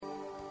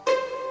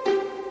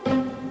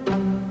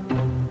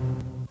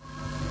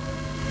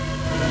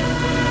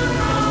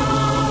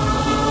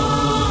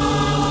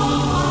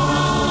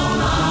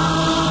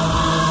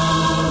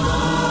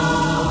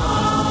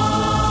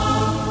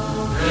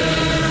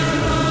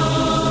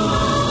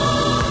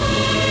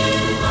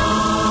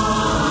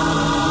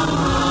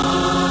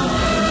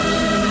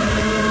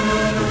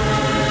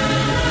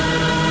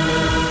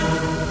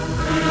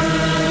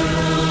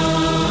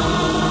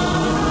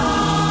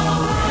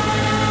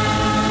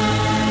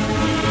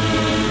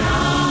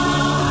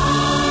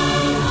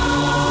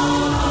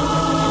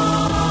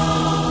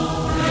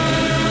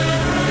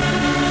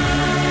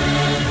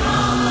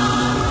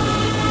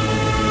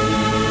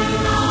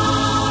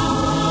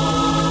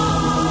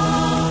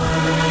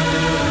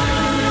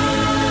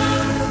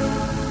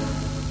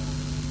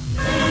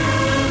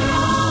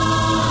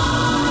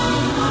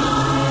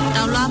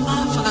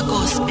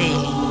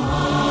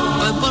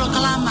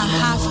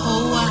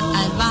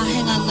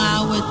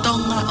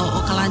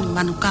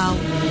manukau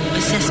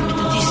o se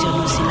metodisio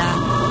no sila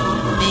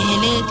me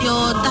hele tio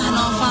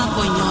tahno fa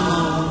poñono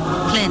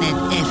Planet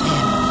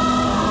FM.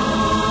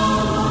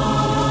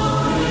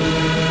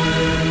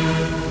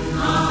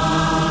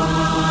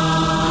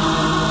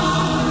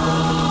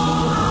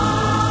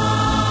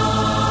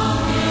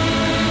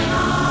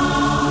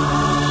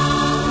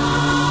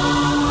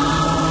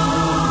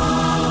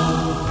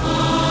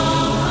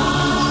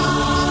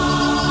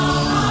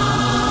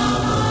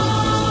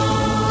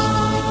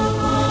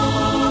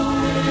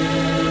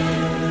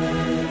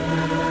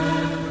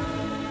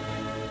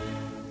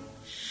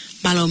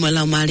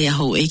 Malau mali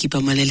ho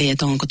ekipa malele ya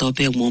tonga koto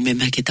pe mo me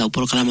makita o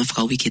programa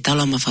FakaWiki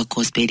Taulama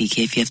FakaKosipeli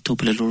ke FF to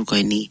pelo ko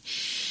ni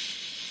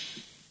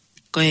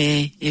ko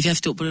FF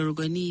to pelo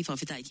ko ni fa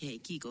fita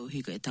ke ki ko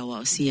hi ko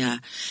tawa sia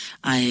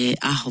ai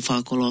a ho fa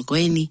ko ko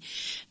ni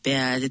pe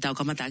de tau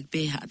kamata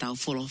pe tau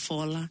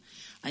fola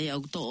ai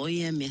au to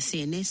oie me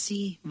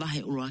senesi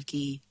vahe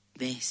uruaki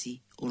vesi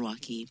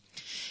uruaki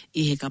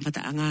I he kamata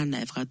anga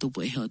na fa to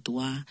po e ho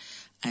tua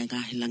ai ga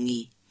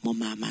hilangi mo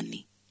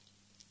mamani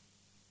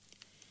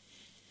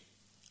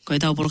ko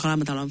tau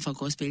programa Taulama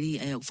FakaKosipeli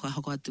ai o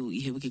whakahoko atu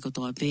I he wiki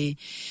kotoa pe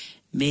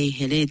me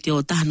hele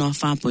teo tahanoa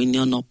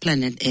whapoinio no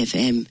Planet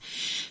FM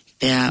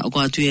pea o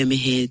ko atu e me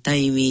he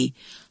taimi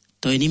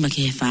toi nima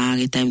ki he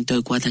whaage taimi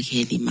toi kuata ki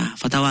he nima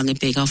whatawange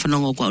pe kau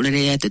whanongo kua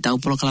ulere te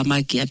tau programa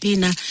ki a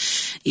pina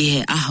I he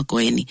aha ko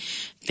eni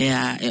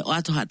pea e o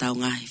atu hatau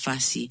ngahi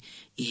whasi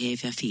I he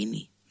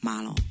whiawhini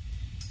malo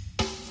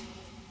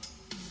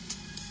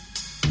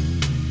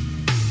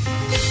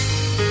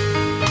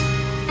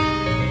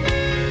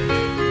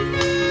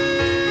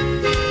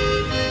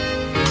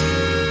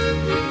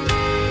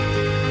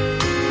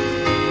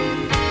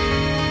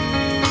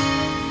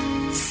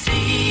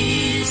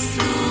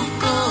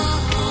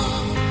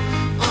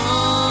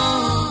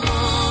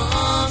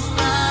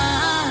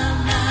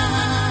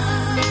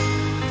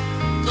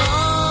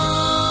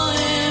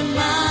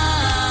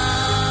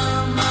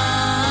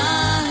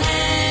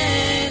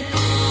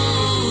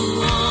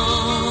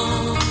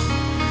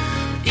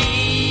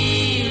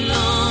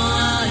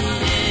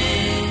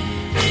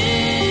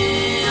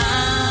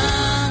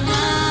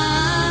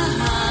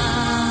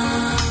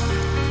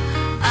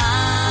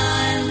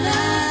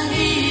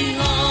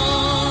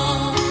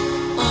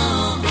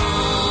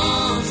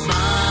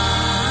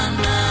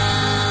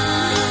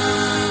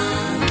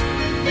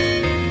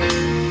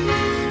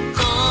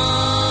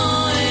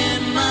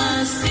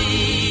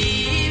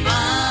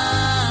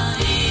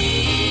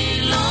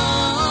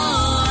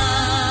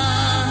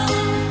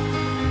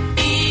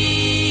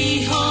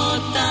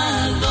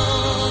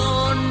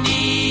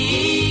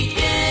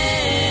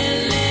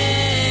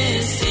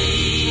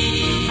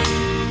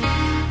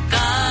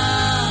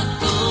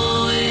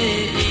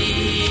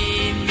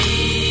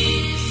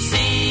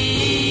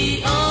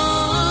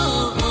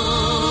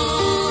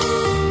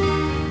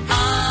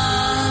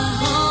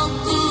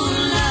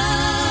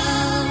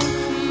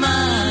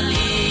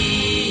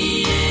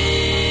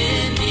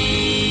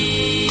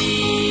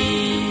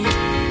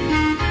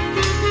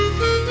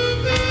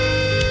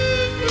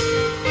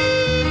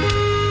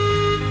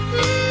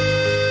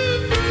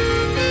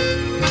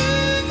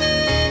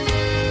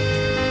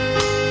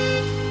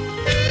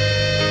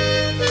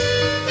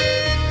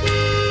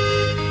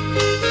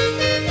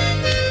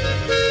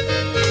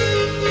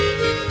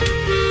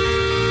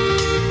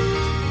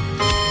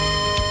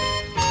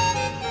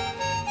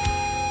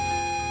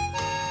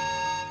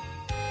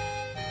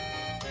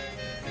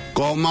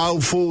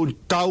mau fu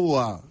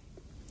taua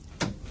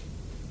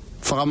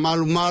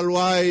whakamalu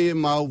ai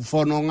mau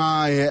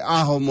whanonga he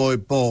aho mo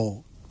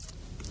po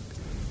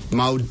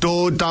mau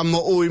tō tamo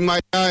ui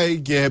mai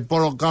ai ki he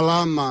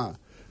porokalama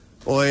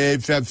o e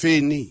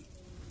whiawhini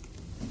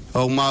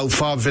o mau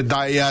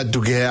whawhetai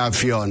atu ki he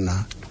awhiona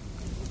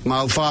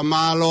mau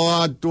whamalo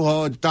atu ho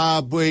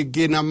tāpu e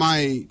kina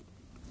mai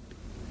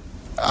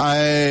a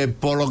e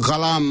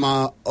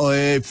porokalama o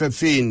e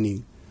whiawhini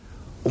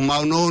o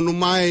mau nonu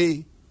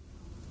mai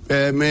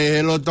me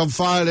he lota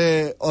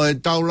whare o e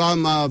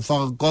Taulama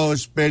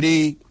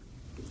FakaKosipeli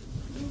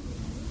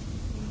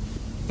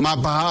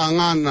mapaha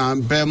ngana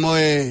pe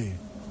moe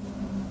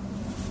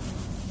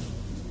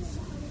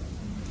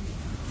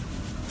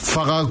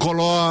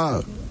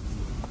whakakoloa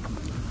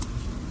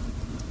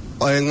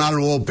o e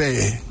ngalu o pe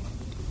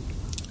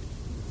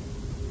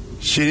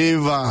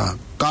siriva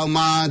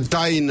kauma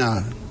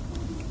taina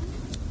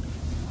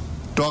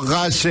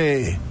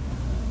toakase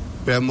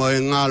pe moe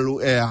ngalu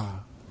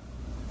ea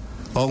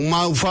o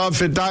mau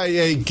whawhetai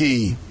e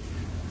ki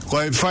ko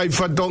e whai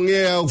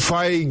whatonge au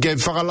whai ke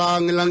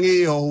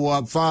whakalangilangi o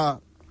hua wha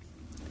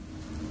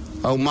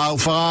au mau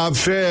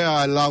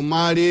whawhea lau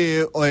mari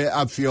o e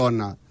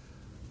awhiona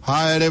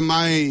haere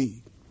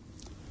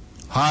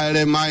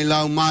mai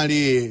lau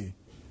mari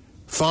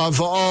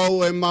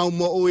whawhao e mau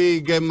mo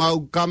ui ke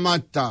mau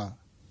kamata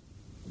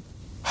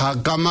ha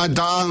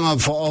kamata anga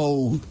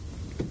whao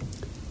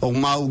o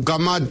mau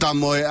kamata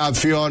mo e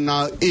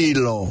awhiona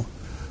ilo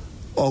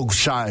o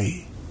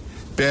sai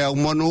pe o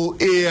monu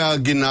ia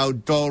ginau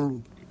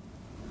tolu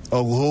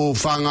o hu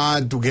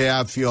fanga tu ke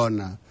a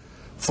fiona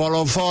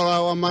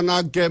Fora wa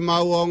manake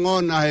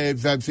mauongona he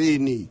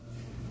whawhini.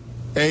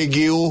 E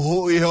ki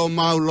uhu iho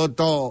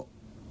mauloto.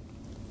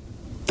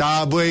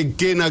 Tāpue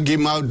kina ki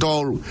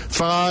mautolu.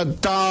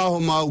 Whātāho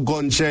mau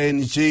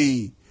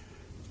konsensi.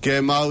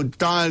 Ke mau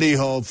tali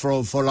ho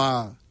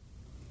frofola.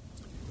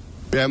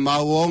 Pe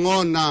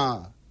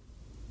mauongona.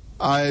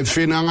 Ai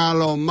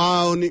finangalo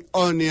mauni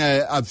oni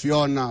e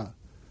afiona.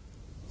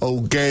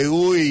 O ke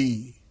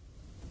ui.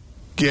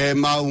 Ke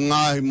mau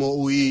ngahi mo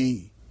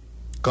ui.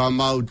 Ka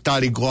mau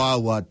tali koa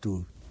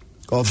watu.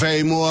 Ko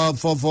whei mua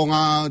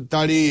fofonga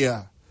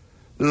talia.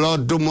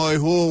 Lotu moi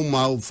hu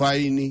mau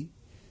whaini.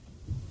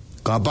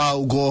 Ka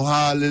pau ko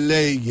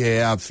halelei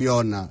ke a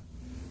Fiona.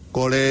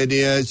 Ko le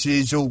dia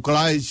Sisu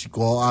Christ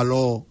ko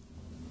alo.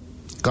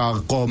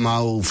 Ka ko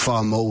mau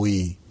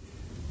whamoi.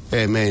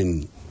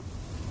 Amen.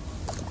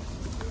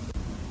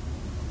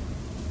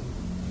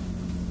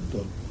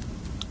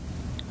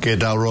 Ke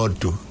tau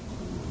rotu.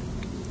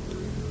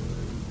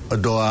 O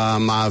doa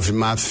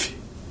mafi.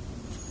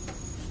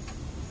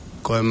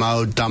 Ko e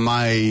mau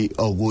tamai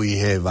o gui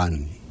he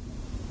vani.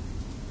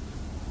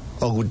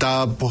 O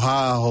kuta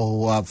puha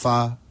ho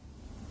wafa.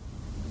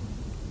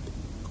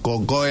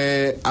 Ko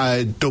koe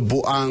ai tupu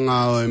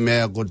anga o e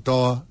mea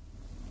kotoa.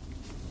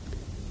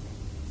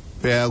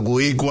 Pe a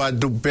gui kua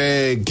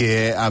tupe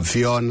ke a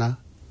Fiona.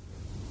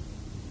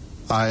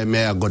 Ai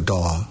mea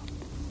kotoa.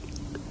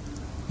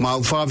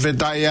 Mau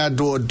whawhetai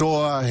atu o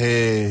toa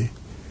he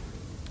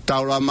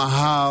Taulama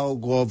hao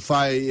ko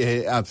whai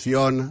he a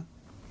Fiona.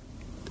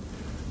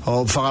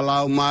 Ho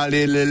whakalau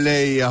maali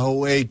lelei a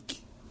ho eiki.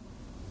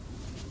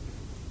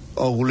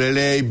 O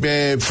lelei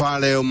pe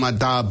whale o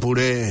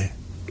matapure.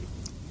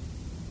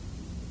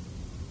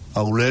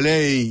 O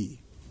lelei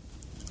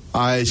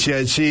a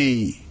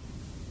siasi.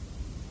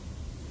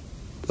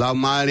 Lau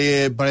maali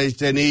e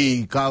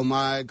presteni kau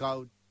mai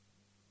kau.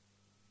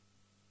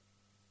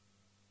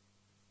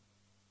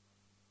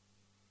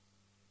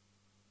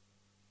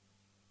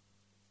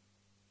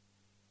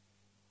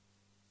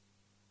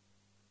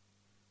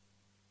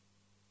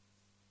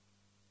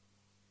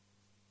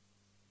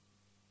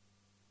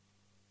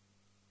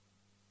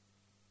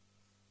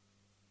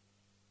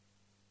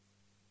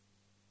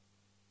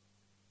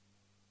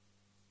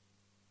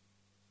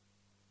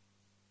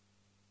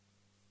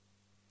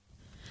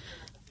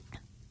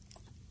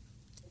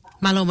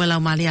 Malo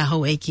mali a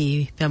ho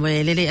eki pe mo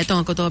lele e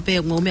tonga koto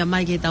pe mo me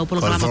mai ki tau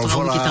polo kalama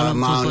whakau ki tau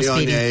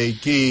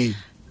FakaKosipeli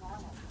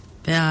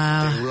pe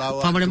a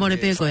whamore more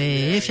pe ko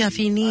e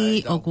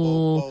whiawhini o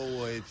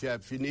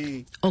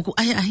ku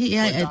ahi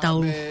e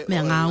tau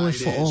mea ngāu e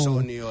fo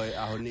o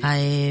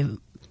ai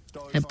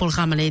e polo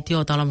kalama le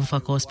tio Taulama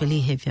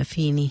FakaKosipeli he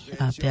whiawhini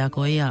pe a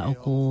ko ia o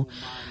ku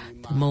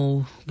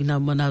mo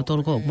gina mana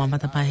tolu ko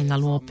mamata pa he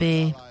ngalo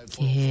pe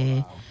ki he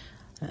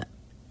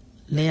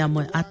lea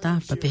moe ata,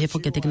 pape hefo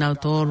ke te kinau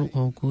tōru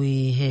o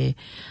kui he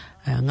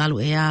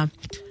ngalu ea,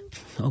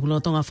 o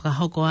kulotonga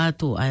whakahoko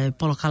atu, ai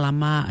polo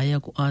kalama, ai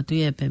aku atu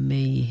e pe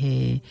mei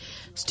he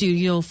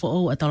studio fo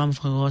o a Taulama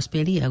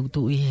FakaKosipeli, au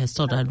tu i he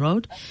Stoddard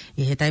Road,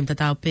 i he taim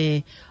tatau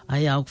pe,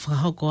 ai au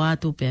whakahoko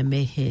atu pe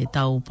mei he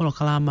tau polo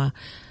kalama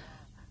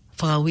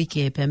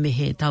whakawike pe mei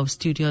he tau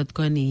studio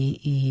koe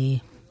ni i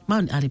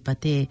maun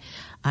aripate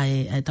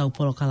ai tau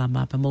polo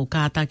kalama pe mo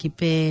kātaki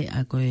pe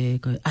a koe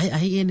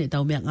ai ene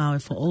tau mea ngāwe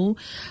fo o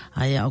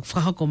ai au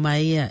whakahoko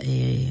mai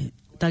e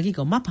taki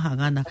ko mapaha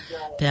ngana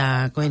pe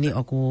a koe ni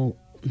o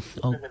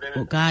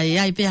ka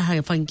ai pe a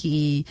whanki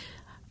i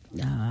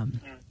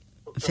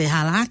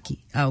whehalaki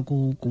au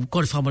ku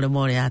kore whamore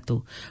more atu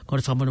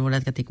kore whamore more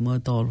atu ka tiku mo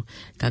tolu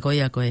ka koe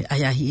a koe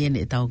ai ahi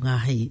ene tau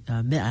ngahi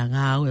mea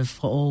ngāu e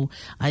fo o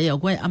ai o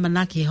koe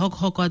amanaki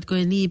hoko atu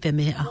koe ni pe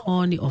me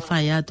ahoni o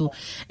whai atu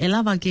e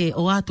lava ke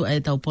o atu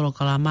ai tau polo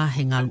kalama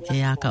he ngalu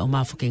e aka o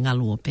mafu ke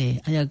ngalu o pe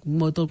ai a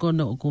mo tolu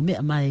kono o ku mea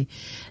mai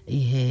i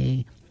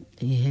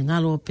he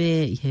ngalu o pe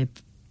i he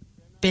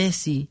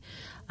pesi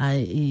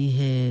ai i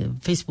he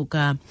Facebook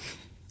a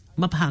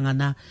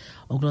mapahangana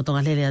o kuno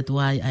tonga lele atu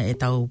ai e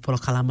tau polo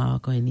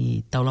kalama koe ni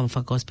Taulama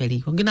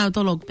FakaKosipeli. Ko ngina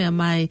tolo pea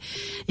mai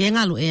e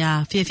ngalu e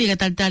a whiawhika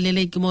talitali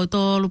lele ki mo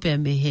tolu pea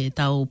me he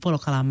tau polo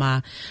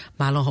kalama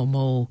maloho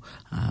mo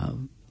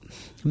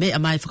me a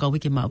mai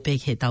whakawiki ma upe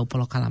he tau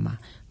polo kalama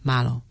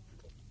malo.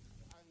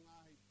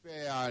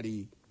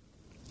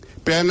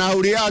 Pea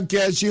nauri ake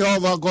e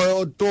sihova koe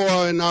o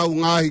toa e nau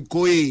ngahi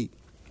kui.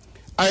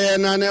 Ai e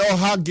nane o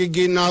haki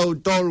ki nau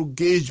tolu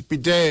ki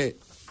ispite.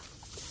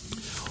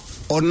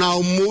 O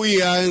nau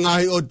muia e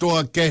ngahi o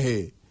toa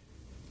kehe.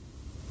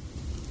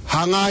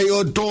 Hangai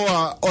o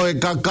toa o e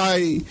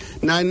kakai,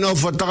 nai no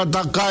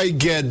whatakatai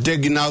ki e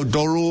teki nau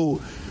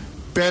toru,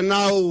 pe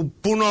nau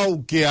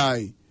punau ki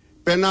ai,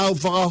 pe nau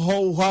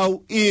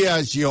whakahouhau i a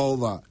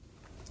Sihova.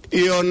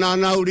 I o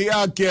nanau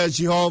ria ki a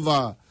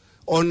Sihova,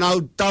 o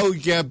nau tau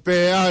ki a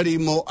peari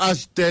mo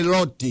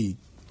Asteloti.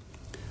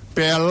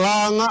 Pe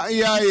langa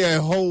i ai e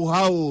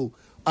houhau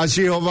a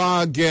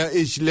Sihova ki a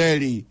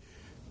Isleri.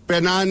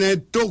 Penane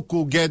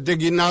tuku ke te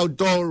kinau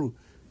tolu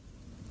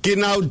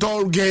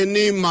ke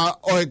nima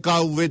o e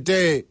kau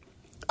vete,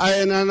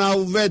 aena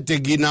nau vete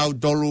kinau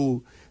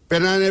tolu,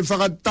 Pena ne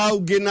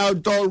whakatau ki nau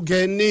tolu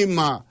ke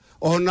nima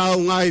o nau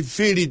ngai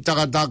whiri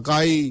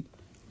takatakai.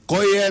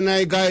 Koi e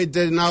nei kai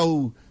te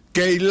nau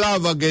kei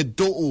lava ke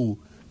tuu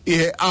i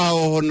he ao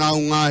ho nau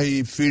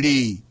ngai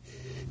whiri.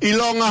 I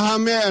longa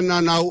hamea na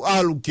nau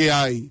alu ki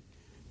ai.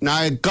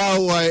 Na e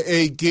kaua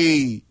e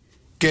ki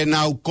ke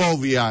nau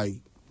kovi ai.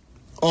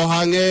 O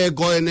hange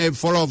koe ne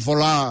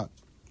wholofola.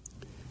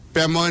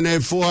 Pe mo ne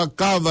fua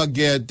kawa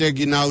ke te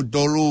ki nau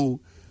tolu.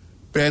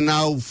 Pe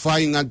nau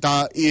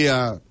whaingata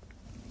ia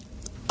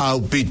au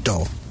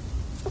pito.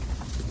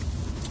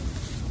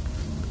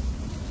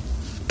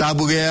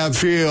 Tabuke a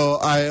whio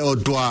ai o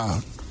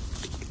tua.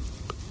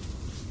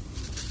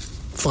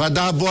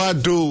 Whakatapu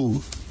atu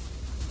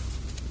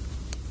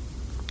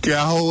ke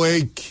aho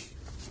eiki.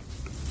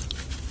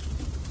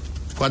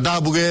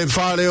 Whakatapuke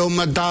whare o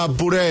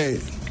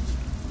matapure.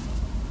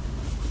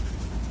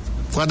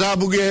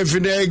 Whakatapuke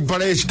whineik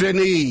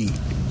Palestini.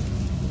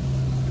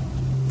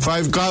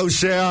 5 kau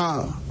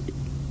sea.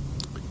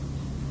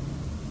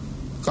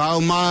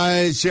 Kau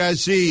mai sea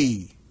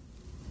si.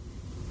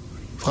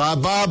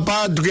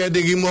 Whakapapa tuke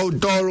te ki mou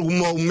tolu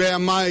mou mea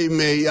mai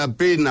me i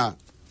apina.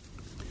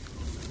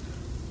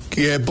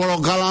 Ki e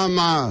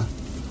porokalama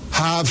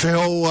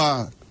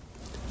hawhehoa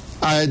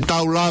ai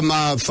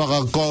Taulama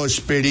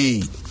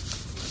FakaKosipeli.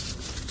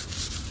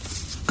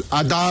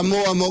 A tā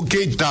mua mo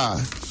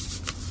kita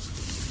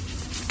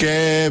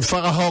ke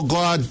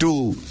whakahoko atu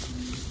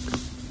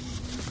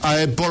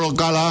ai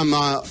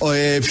porokalama o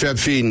e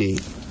whiawhini.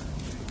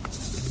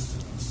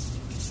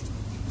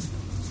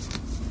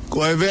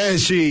 Ko e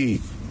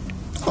vesi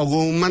o ku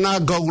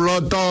manako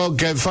loto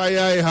ke whai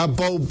ai ha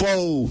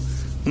pou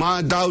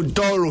ma tau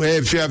tolu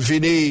he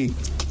whiawhini.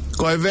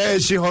 Ko e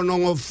vesi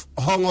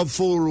hongo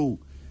furu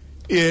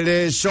i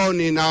re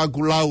soni na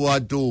kulau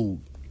atu.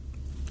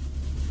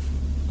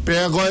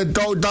 Pea ko e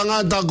tau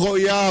tangata ko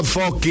ia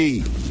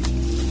foki.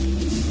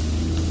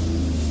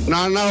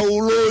 Na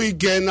ului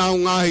ke nau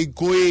ngahi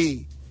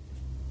kui.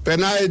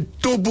 Pena e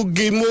tupu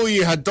ki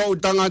mui ha tau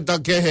tangata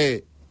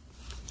kehe.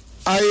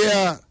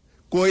 Aia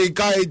ko i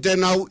kai te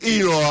nau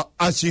ilo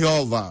a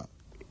Sihova.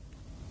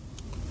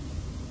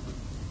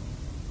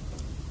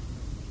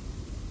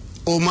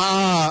 O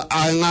maa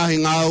a ngahi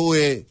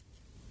ngaue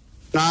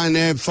na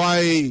ne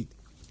whai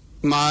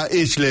ma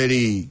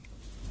Isleri.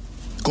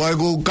 Ko e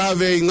ku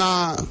kawe ngā.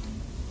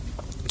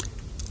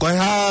 Ko e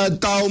haa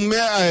tau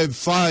mea e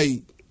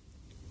whai.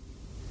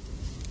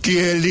 Ki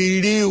he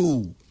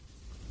liriu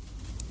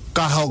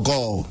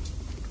kahoko.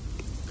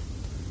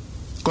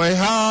 Ko e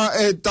haa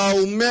e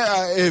tau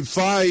mea e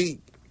whai.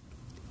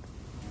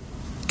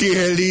 Ki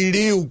he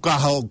liriu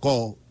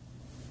kahoko.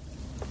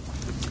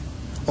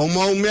 O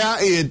mau mea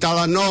i e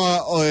talanoa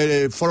o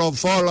e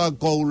wholofola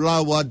ko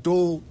lau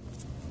atu.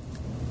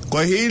 Ko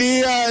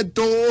hiria e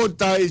tō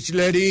ota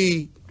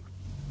Isleri.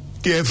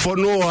 Ki e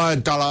whanua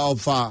e tala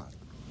ofa.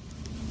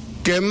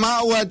 Ke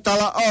mau e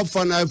tala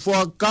ofa na e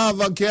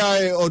whakawa ki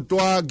ai o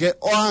tua ke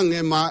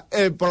oange ma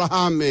e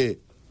palahame.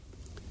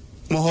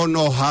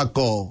 Mohono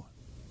hako.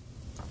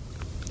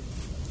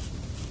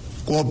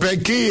 Ko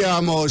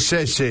pekia mo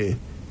sese.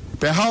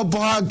 Pe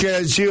haupoha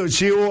ke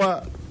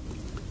siua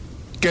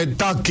ke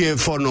taki e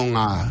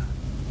whanonga.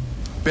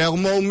 Pe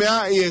mo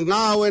mea i e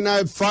ngāwe na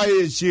e whai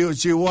e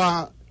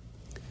siua.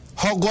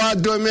 Hoko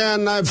atu e mea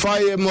na e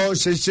whai e mo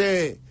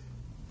sese.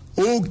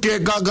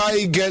 Uke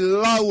kakai ke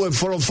lau e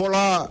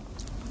wholofola.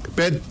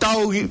 Pe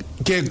tau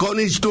ke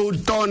konistu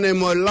tone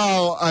mo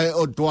lao ai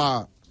o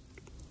tua.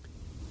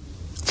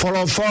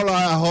 Wholofola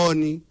e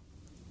honi.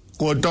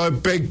 Ko toi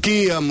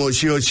pekia mo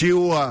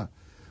siua.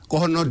 Ko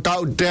hono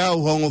tau te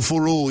au hongo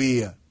furu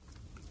ia.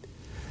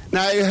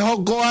 Na e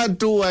hoko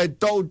atu e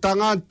tau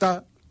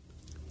tangata.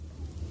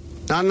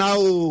 Na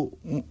nau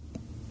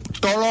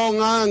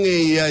tolongange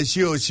ia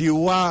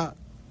siua.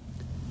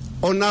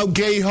 O nau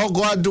kei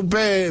hoko atu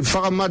pe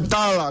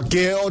whakamatala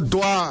ke o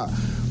tua.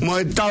 Mo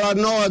e tala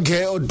noa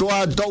ke o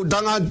tua tau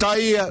tangata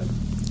ia.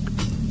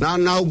 Na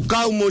nau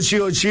kau mo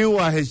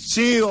siua he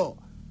sio.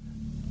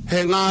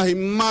 He ngahi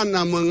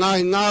mana mo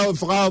ngahi ngāo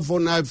whakawho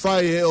na e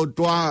whai he o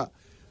tua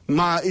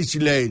ma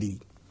Isleri.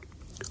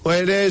 O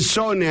e re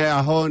sone e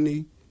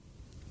ahoni.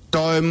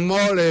 To e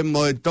mole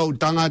mo e tau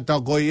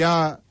tangata ko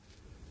ia.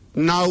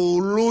 Nau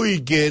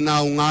lui ke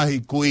nau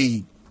ngahi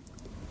kui.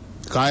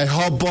 Ka e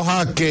hopo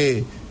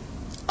hake.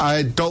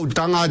 Ai tau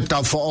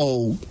tangata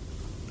whaou.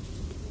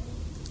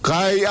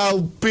 Kai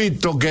au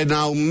pito ke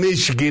nau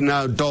miski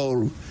nau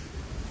tolu.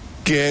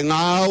 Ke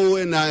ngau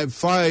e na e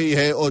whai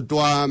he o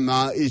tua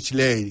ma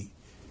Isleri.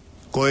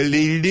 Ko e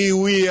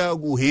liriuia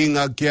ku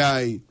hinga ki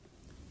ai.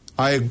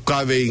 Ai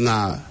kawe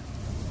ngā.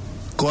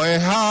 Ko e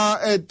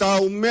haa e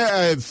tau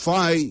mea e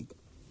whai.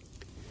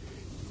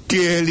 Ki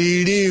e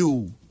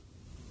liriu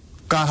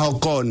ka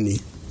hokoni.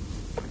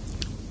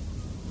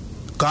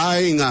 Ka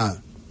inga.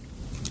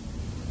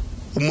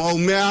 Mau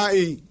mea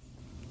i.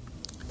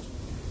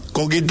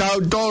 Ko ki tau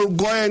tolu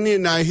koe ni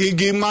na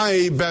hiki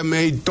mai pe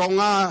mei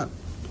tonga.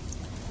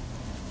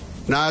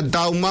 Na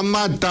tau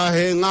mamata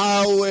he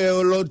ngau e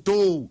o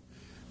lotu.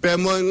 pe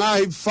mo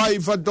ngai fai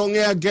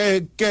fatongea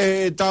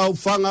ke tau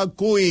whanga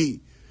kui,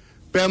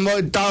 pe mo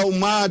tau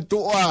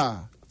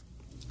mātua,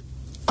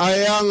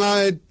 ai anga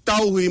e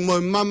tauhi mo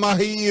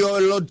mamahi o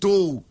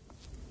lotu.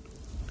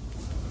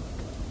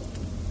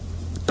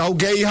 Tau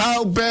kei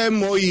hau pe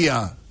mo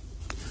ia,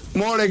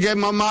 more ke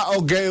mama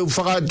o ke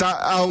whakata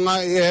au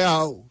ngai e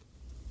au.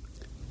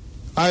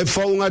 Ai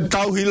whaunga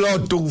tauhi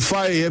lotu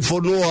whai e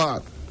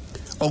whanua,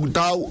 o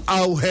tau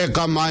au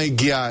heka mai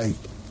ki ai.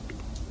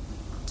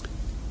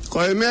 Ko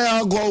e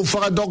mea ko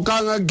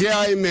whakatokanga ki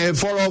ai me e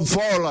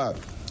whora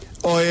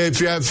o e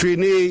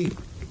whiawhini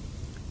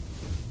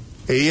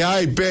e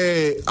ai pe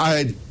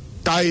ai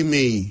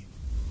taimi.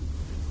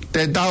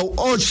 Te tau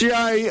osi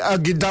ai a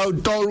ki tau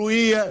tolu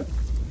ia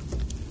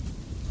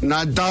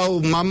na tau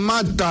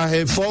mamata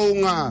he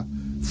whaunga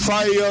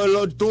whai o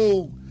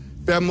lotu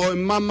pe mo e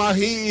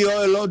mamahi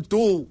o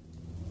lotu.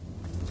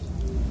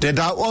 Te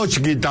tau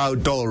osi ki tau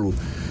tolu.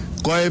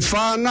 Ko e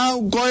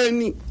whanau koe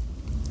ni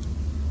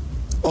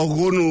o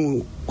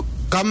kunu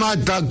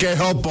kamata ke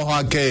hopo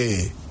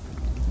hake.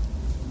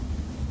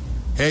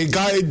 Hei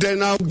kai te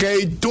nau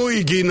kei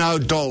tui ki nau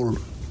tolu.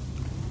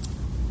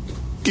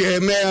 Ki he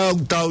mea o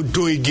tau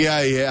tui ki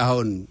ai he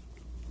ahon.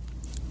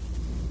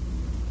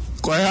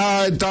 Ko e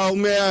hae tau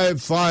mea e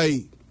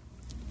whai.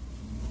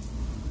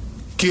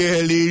 Ki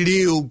he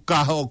liriu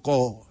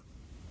kahoko.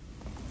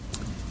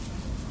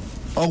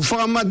 O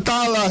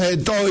whamatala he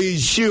tohi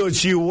sio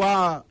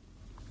siwa.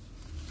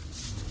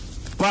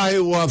 Pahe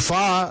ua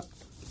wha.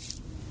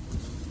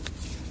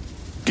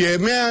 Ke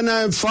mea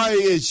na whai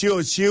e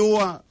sio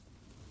siwa.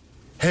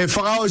 He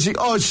whakaosi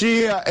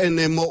osia e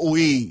ne mo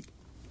ui.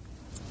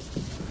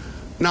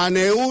 Na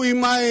ne ui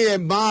mai e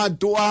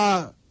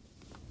mātua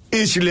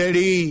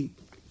Isleri.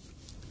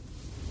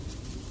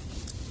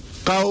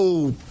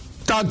 Kau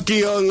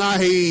taki o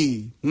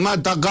ngahi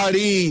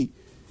matakari.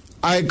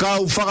 Ai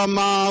kau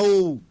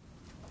whakamau.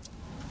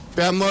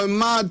 Pea mo e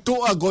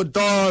mātua ko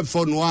tō e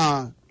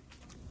whanua.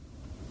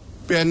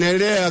 Pea ne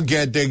rea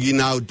kia te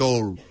ginau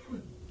tolu.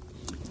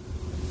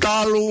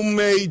 Talu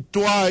mei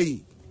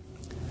tuai.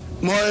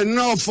 Mo e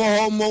nofo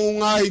homo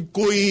ngai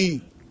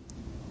kui.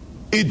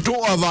 I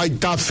tua vai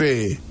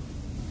tafe.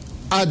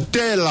 A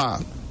tela.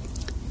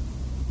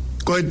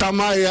 Koe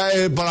tamaia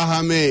e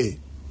parahame.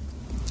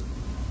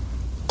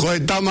 Koe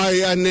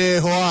tamaia ne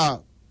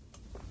hoa.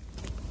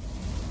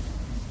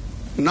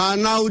 Nā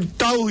nau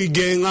tauhi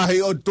ge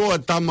ngahi o tua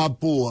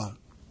tamapua.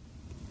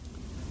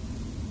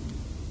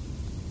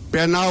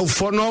 Pea nau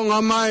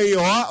whanonga mai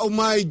o hao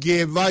mai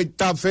ge vai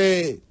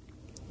tafe.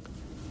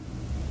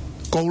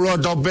 Ko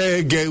roto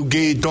pe ke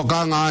uki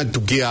tokanga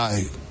atu ki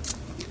ai.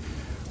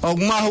 O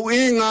mahu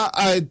inga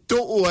ai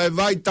tuu e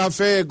vai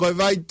tafe, ko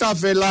vai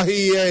tafe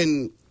lahi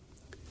en.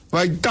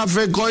 Vai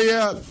tafe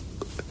koia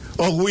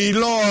o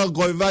huiloa,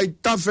 ko vai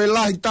tafe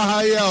lahi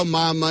tahaia o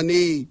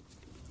mamani.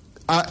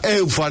 A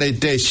eu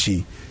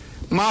faretesi.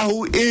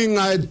 Mahu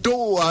inga e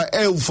tuu a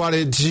eu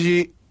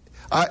faretesi.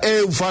 A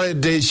eu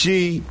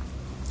faretesi.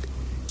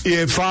 I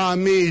e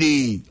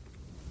whamiri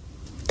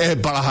e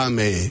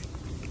parahame.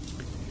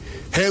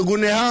 He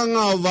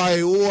gunehanga o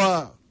vai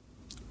ua.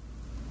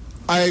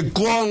 Ai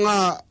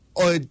kuanga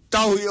o e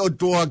tauhi o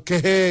tua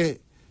kehe.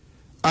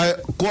 Ai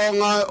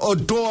kuanga o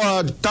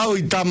tua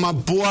tauhi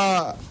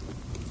tamapua.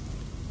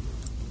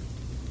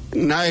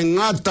 Na e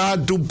ngata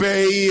atu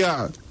pe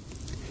ia.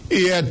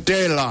 I e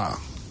tela.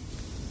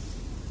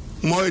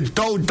 Mo e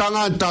tau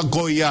tangata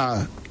ko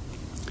ia.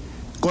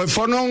 Ko e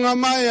whanonga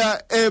maia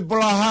e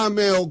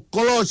Abrahame o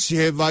kolosi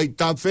he vai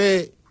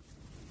tafe.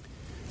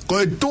 Ko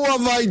e tua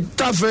vai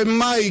tafe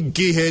mai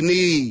ki he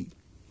ni.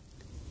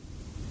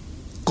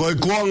 Ko e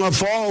kuanga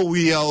whau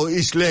ia o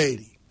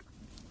Isleri.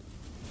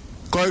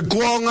 Ko e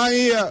kuanga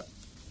ia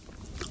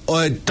o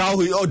e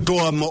tauhi o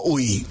tua mo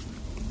ui.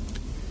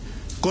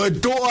 Ko e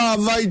tua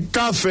vai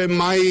tafe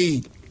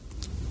mai.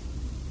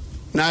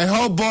 Na e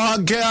hopo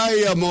hake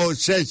aia mo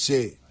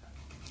sese.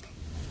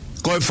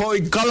 Ko e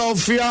foi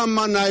kalofia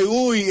nai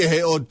ui e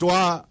he o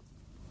tua.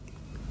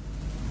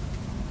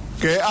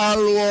 Ke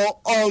alu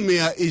o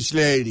omia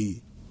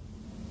Isleri.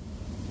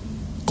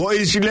 Ko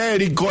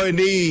Isleri ko e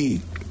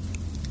ni.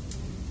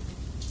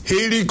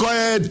 Hiri ko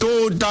e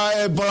tūta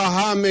e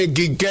Abrahame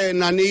ki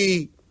kena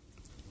ni.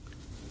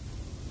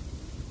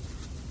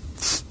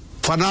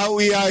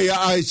 Whanau ia i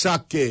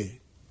Aisake.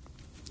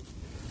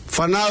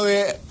 Whanau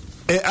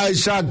e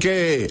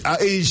Aisake a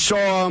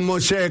isoa mo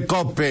se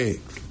kope.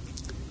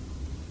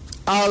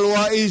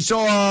 Alua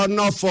isoa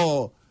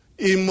nofo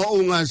i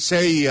mounga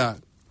seia.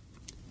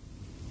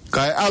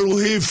 Kai alu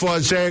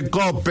hifo se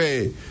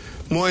kope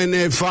mo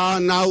ene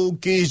whanau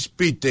ki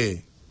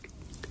spite.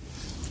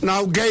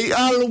 Nau kei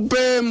alu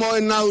pe mo e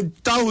nau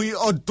tauhi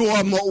o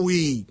tua mo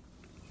ui.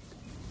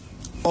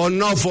 O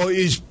nofo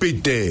i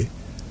spite.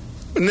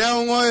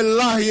 Neo ngoe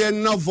lahi e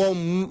nofo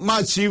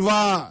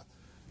masiva.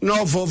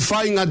 Nofo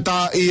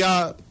whaingata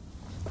ia.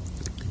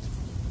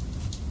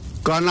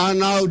 Kana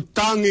nau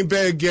tangi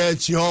pe ke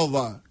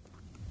Jehova.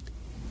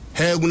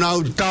 He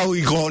nau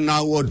tauhi ko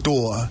nau o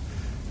tua.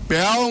 Pe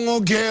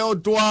aongo ke o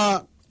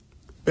tua.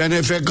 Pe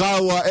Pene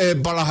whekaua e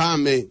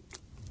palahame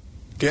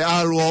ke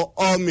aluo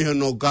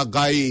omihono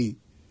kakai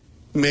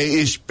me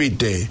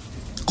ispite.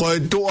 Koe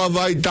tua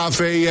vai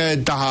tawhei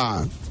e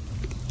taha.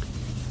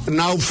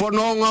 Nau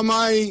whanonga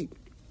mai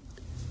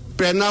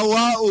pe nau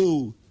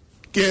au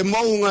ke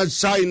mounga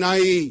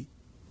sainai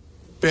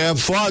pe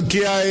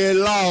whakia e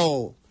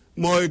lao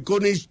mo e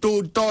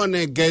kunistu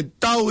tone ke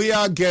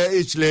tauhia ke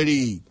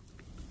isleri.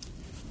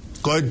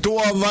 Koe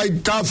tua vai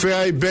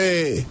tawhei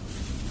pe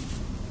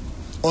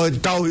o e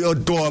tauhi o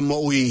tua mo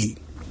ui.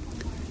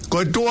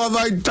 Koe tua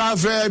vai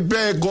tawhei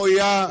pe ko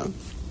ia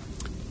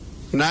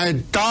na e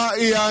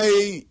tai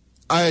ai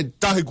a e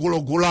tahi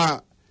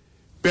kulokula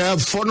pe a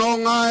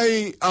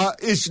whanongai a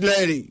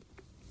isleri.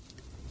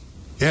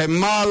 E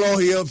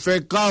malohi o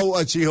whekau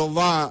a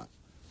Jehova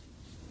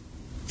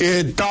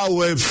e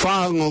tau e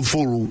whango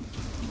furu.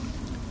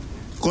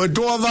 Koe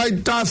tua vai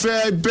tawhe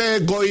ai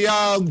pe ko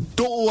ia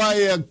tuu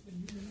ai a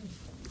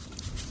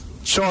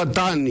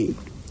soatani.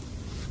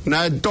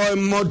 Na e toi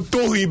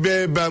motuhi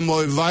bebe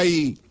mo e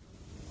vai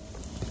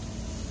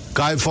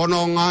kai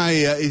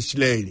whanongai a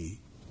isleri.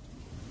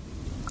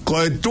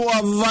 Koe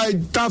tua vai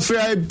tawhe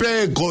ai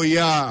pe ko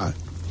ia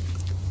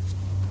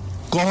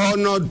ko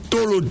hono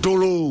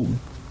tulu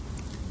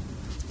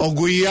o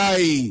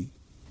guiai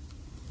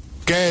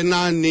ke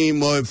nani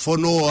mo e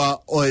whanua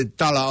o e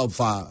tala o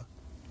wha.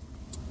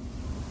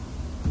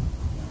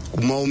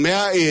 Mo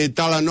mea i e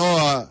tala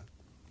noa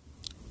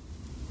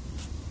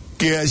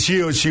ki a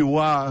sio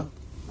siwa.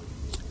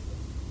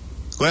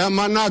 Koe a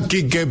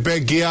manaki ke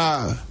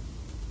pekia.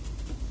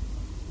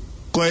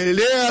 Koe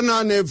lea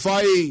na ne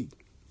whai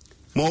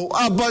mo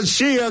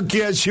apasia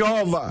ki a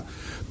siova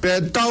pe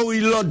tau i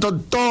loto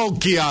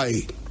tōki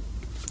ai.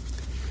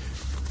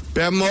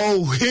 Pe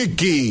mo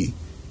hiki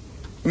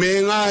me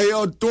ngai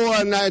o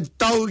tua na e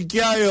tau ki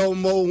ai o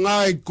mo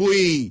ngai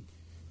kui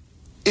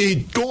i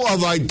tua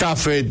vai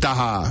tawhe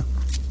taha.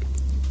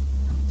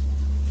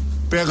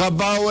 Pe ka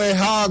pau e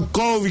ha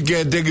kovi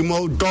ke te ki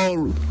mo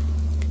tolu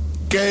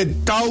ke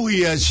tau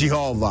i a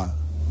Jehova.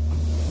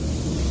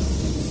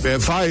 Pe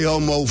whai o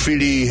mo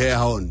whiri he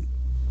hon.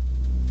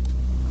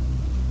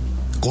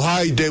 Ko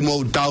hai te mo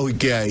tau i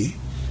ke ai.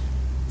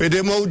 Pe te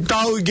mo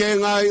tau i ke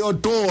ngai o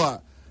tua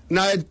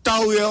na e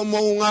tau i o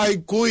mo ngai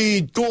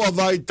kui tua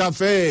vai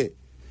tawhe.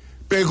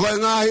 Pe koe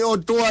ngai o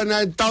tua na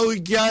e tau i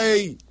ke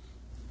ai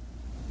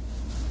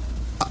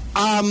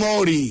a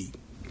mori.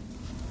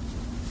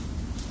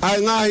 Ai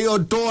ngai o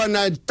tua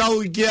na e tau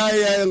i ke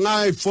ai a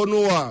ngai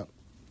whanua.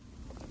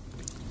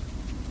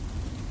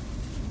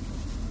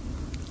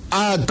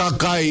 A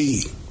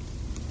takai.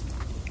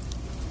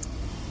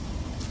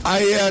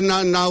 Ai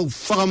ana nau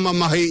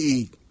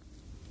whakamamahi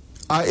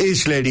a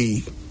isleri.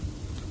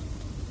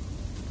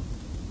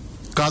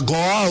 Ka ko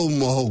au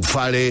mo hok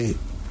whare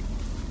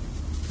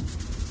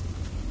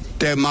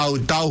te mau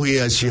tauhi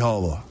a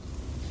Jehova.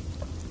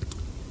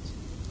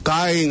 Ka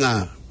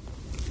inga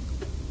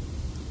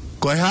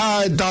koe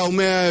hae tau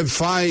mea e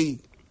whai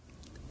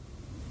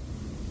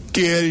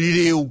ki e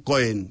liriu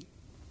koen.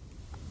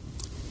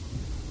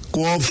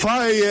 Ko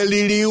whai e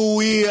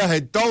liriu ia he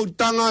tau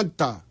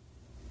tangata.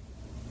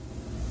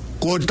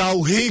 Ko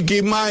tau hiki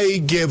mai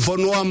ke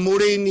whanua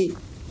murini.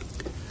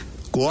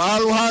 Ko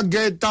aluha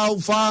ke tau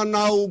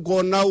whanau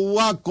ko nau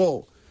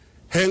ako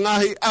he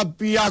ngahi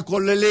api ako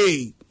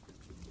lelei.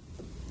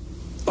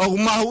 O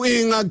mahu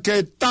inga ke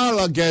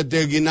tala ke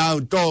te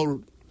ginau tolu.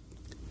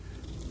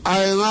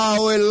 Ai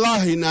ngau e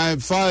lahi na e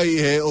whai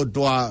he o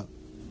tua.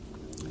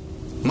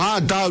 Mā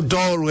tau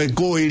tolu e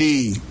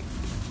koiri.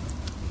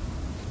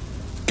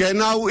 Ke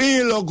nau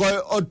ilo koe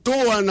o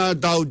tua na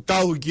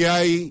tau ki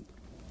ai.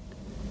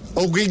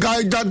 O ki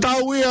kai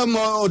tatau ia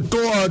mo o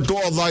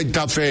tua vai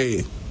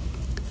tawhe.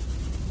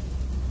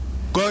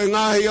 Koe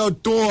ngahi o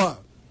tua.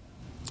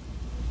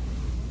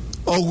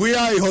 O kui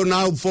ai ho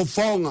nau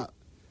fofonga.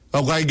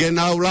 O kai ke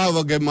nau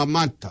lava ke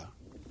mamata.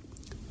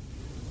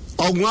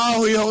 O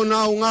ngahi ho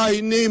nau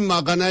ngahi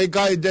nima kana i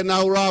kai te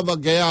nau lava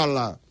ke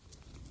ala.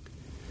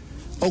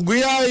 O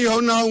kui ai ho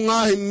nau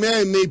ngahi me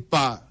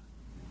mipa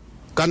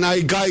kana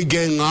i kai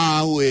ke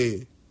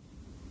ngāue.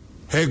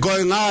 He koe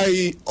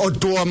ngahi o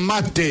tua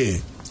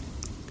mate.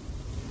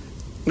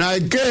 Na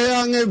e kehe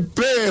ange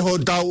pē ho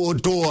tau o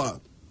tua.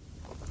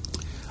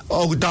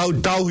 O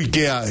tau i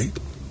ke ai.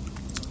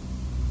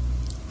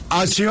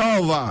 A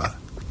Jehova.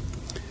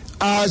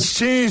 A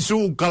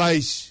Jesu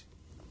Christ.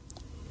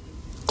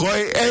 Koe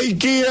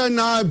eikia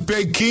na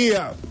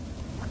pekia.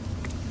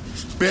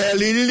 Pe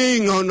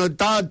lilingo no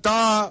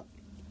tata.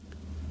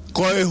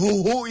 Koe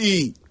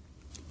huhui.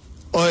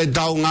 O e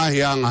tau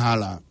ngahi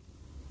angahala.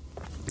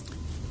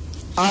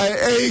 Ai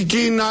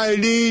eiki na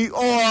li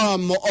oa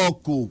mo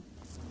oku.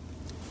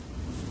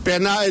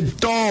 Pena e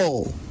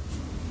tō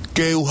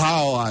ke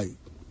uhao ai.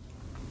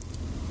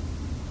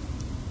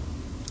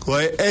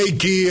 Koe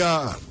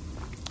eikia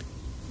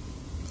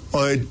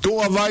o e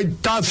tua vai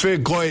tawhe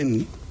koen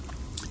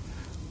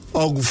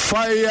o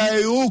whai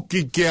ai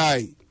uki ke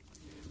ai.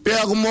 Pe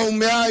ako mou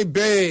me ai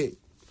pe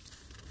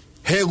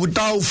he ku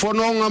tau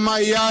whanonga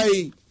mai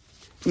ai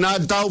na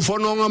tau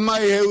whanonga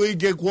mai heu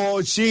ke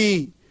kua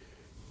si,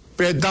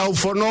 pe tau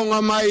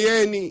whanonga mai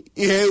eni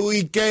i heu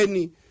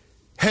keni,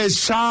 he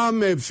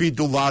same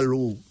fitu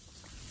walu.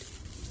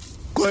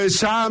 Ko e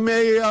same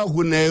ia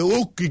hune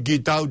uki ki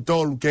tau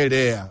tolu ke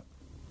rea.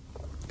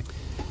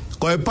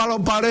 Ko e palo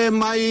pare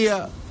mai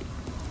ia,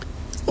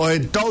 o e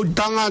tau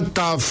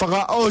tangata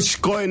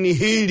whakaosi ko e ni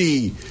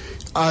hiri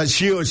a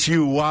sio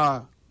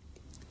siua.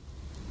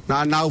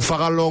 Na nau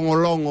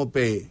whakalongo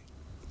pe.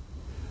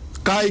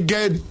 Kai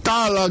ke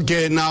tala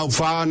ke nau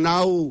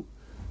whanau,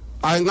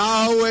 ai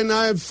ngau e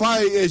na e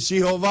whai e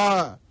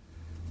sihova,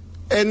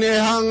 e ne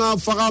hanga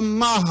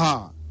whakamaha,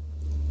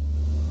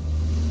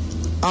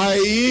 ai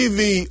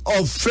iwi o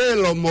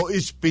whelo mo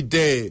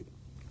ispite,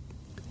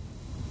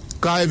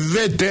 kai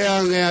vete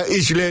angea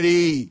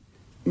isleri,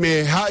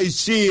 me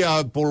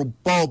haisia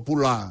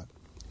popula.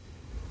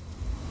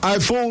 Ai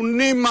fu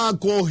nima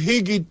ko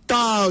hiki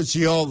tau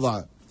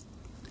sihova,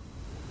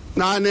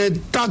 na ne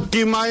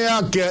taki mai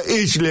ake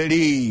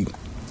isleri,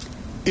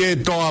 e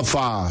toa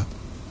wha.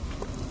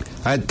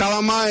 Ai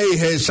talamai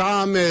he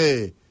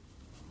same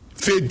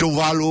fitu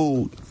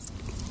walu.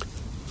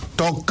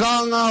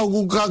 Tokanga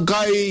o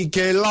kakai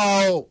ke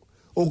lao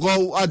o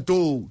kou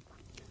atu.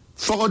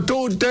 Whakatu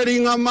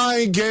teringa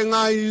mai ke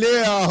ngai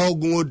lea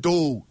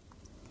hokungutu.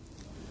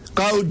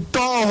 Kau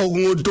toa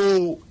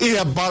hokungutu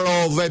ia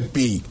palo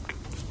vepi.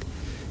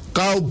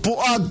 Kau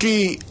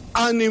puaki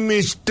ani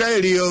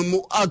misterio mu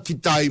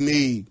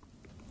akitaimi.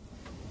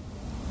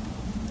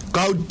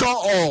 Kau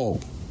to'o.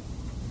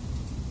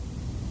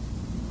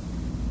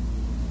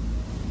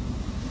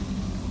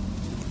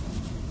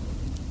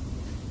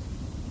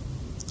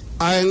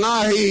 Ai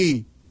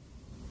ngahi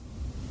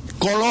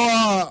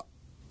koloa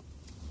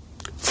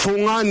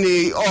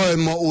fungani oe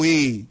mo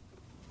ui.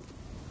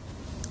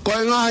 Ko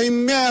ngahi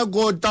mea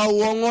ko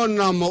tau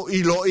ongona mo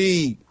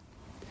iloi.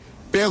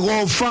 Pe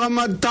ko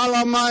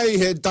whakamatala mai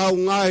he tau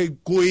ngahi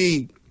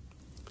kui.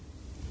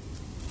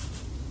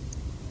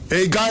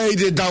 E kai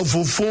te tau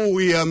fufu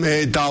ia me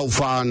he tau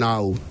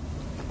whanau.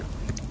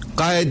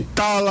 Kai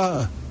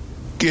tala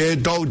ki he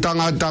tau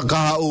tangata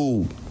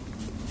kahau.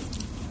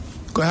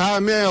 Ko hae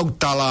mea o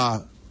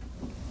tala.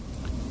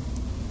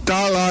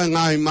 Tala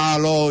ngai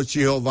malo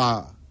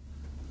Jehova.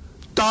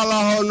 Tala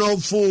hono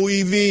fu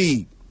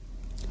iwi.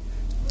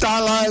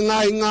 Tala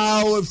ngai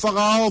ngau e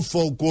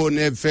whakaofo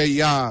kone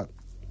whea.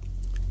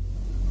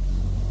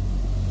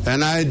 E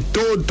nai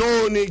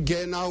tōtōni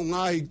ke nau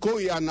ngai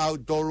kui anau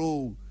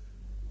tolu.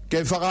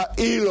 Ke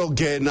whakailo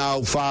ke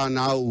nau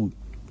whanau.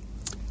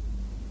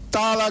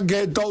 Tala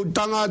ke tau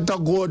tangata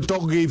kua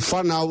toki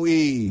whanau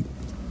i.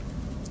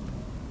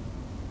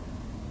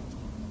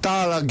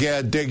 Tala ke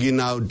a teki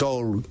nau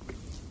tolu.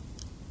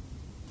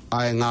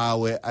 Ai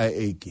ngawe ai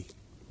eiki.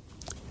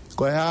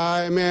 Ko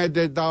hae mea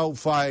te tau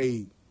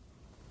whai.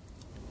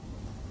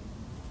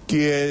 Ki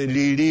e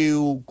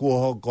liriu ku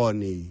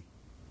hokoni.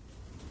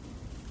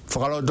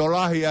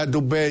 Whakalotolahi atu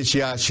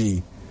pēsi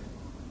asi.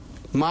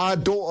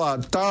 Mātua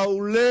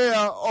tau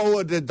lea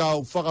oa te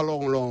tau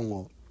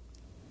whakalongolongo.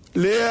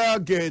 Lea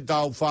ke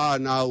tau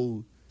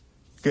whanau.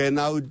 Ke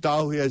nau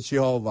tau hia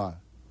Jehova.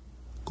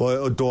 Ko e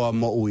otoa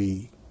mo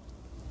ui.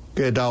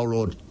 Ke tau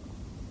lot.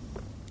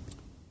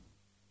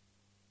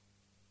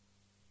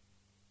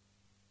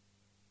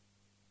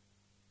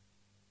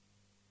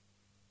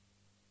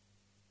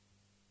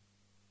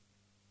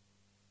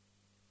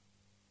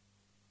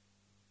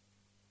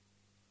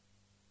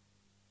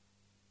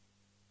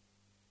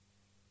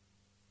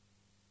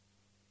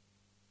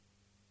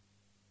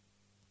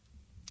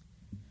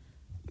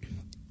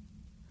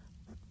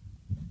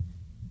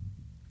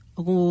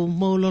 Ko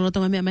mo lolo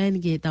tama mea mai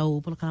ni ke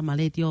tau polakama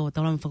le tio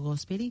Taulama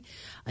FakaKosipeli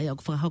ai o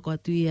whakahoko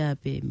atu ia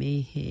pe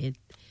me he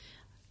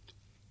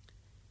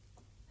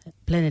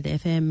Planet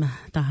FM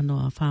tahano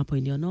a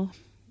whapoini ono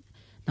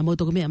na mo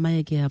toko mea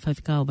mai ke a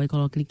whawhikao bai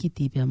kolo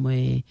krikiti pe mo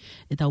e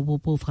tau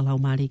popo whakalau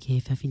maari ke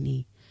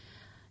whawhini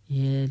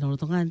e lolo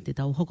tongan te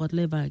tau hoko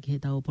atleva ke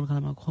tau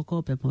polakama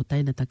hoko pe mo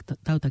taina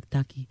tau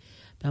takitaki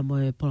pe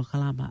mo e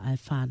polakama ai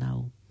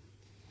whanau.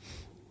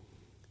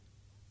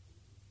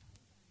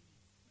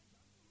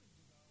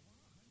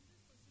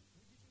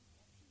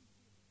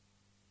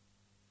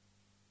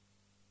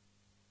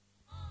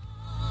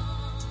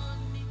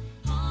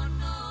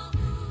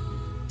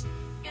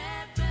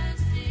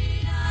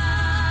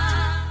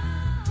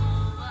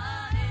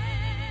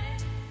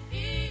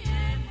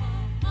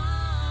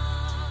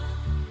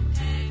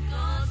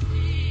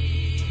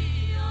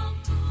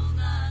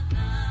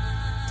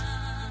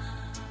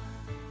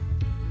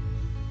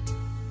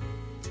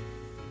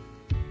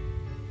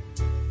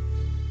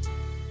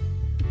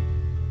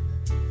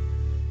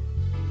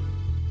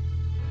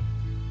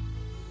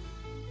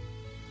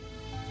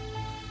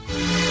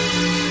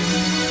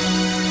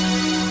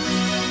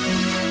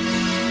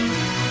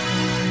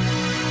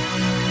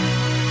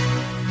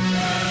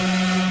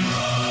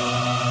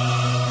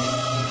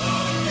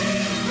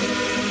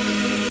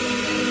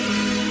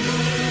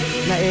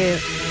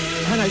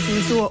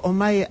 O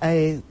mai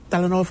ai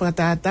talanoa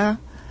whakatata.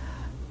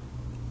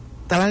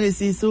 Talane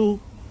sisu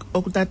o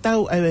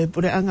kutatau ai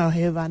pure anga o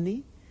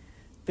hewani,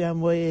 pia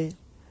moe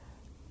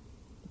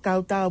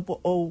kautau po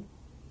ou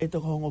e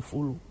toko hongo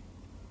fulu.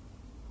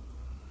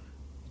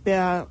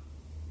 Pia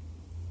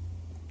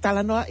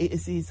talanoa i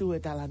sisu e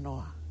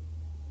talanoa.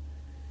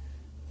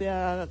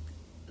 Pia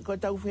ko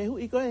tau fehu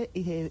i koe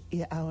i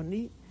he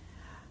aoni,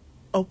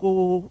 o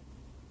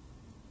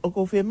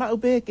ko fe mau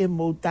pe ke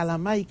mo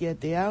talamai ke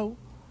te au,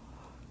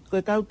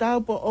 koe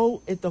kautau po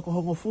ou e toko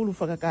hongo fulu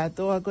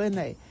whakakatoa koe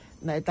nei,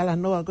 na e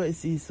talanoa koe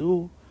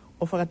sisu,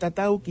 o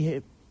whakatatau ki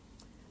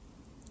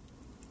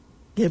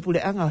he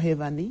pule anga o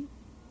hewani.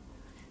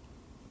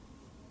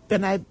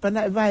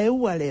 Pana e vai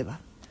ua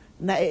lewa.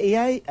 Na e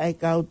iai ai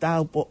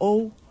kautau po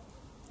ou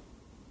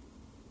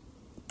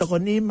toko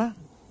nima,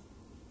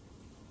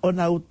 o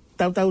nau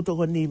tautau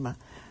toko nima.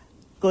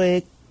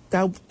 Koe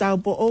kautau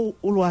po ou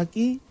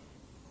uluaki,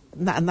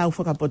 na nau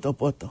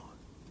whakapoto-poto.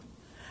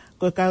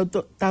 Koe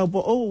kautau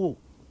po ou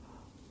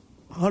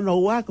hono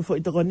ua, ko fo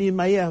i toko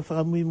nima ia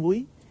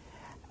whakamui-mui,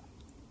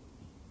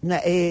 na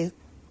e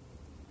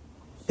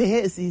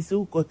pehe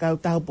sisu koe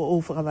kautau po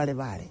ou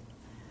whakavare-vare.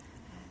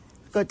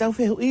 Koe tau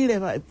whehu i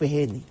lewa e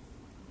peheni.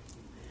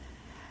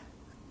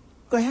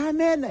 Koe ha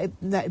mea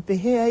na e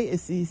pehe ai e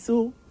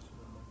sisu,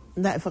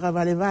 na e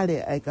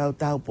whakavare-vare ai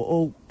kautau po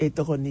ou e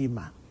toko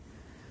nima.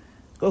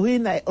 Ko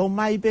hina e o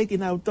mai pe ki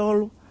nau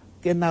tolu,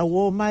 ke nau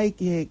o mai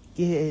ke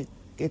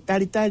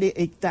taritari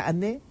e ki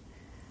taane.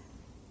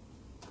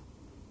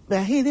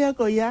 Pea hirea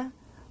ko ia,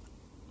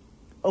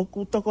 o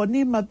ku toko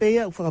nima pe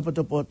ia u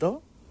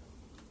whakapoto-poto,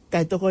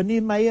 kai toko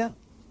nima ia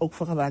o ku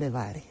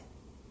whakavare-vare.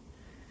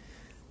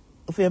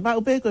 O whea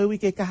mau pe koe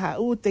wike kaha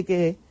u te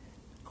ke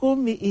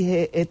kumi i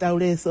he e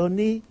taure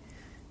soni,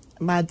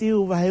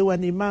 mātiu wahewa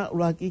ni ma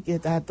uaki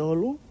ke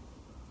tātolu,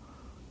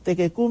 te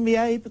ke kumi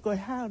ai pe koe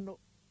hano.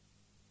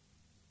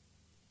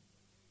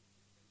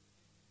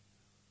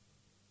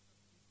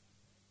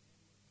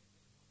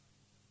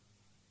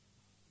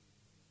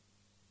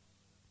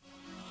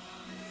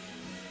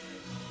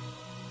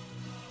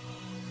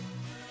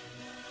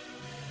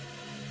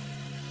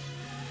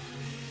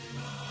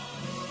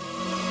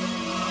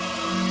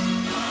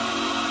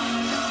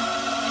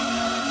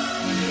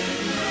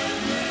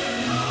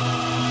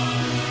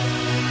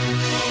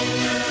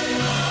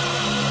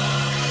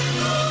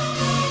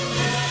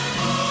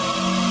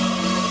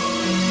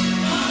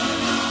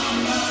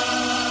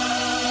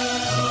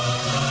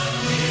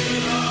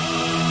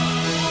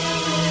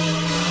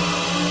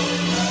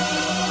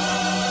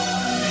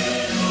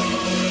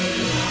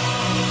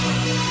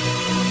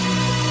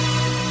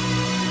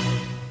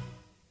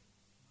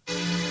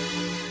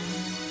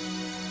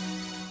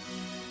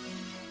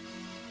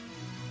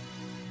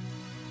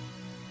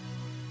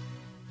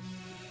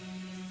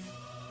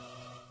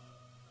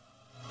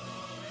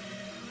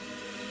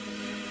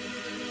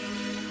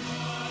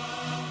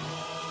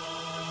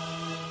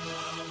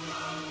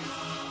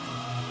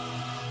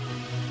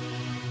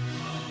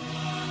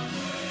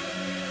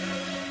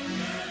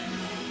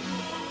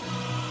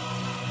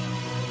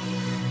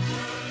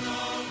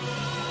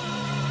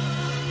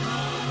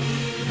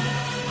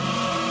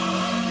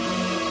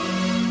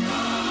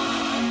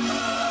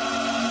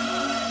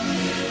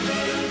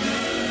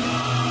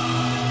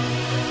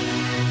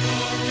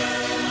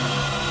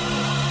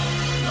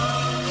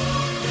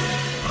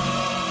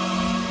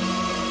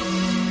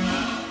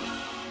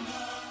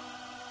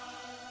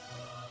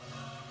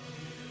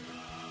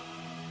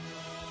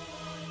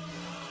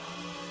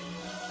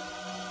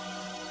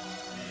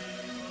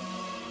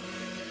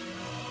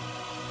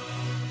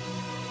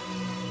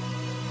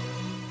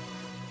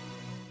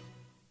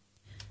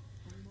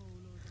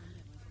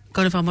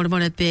 Ko le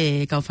whamoremore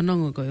pe kau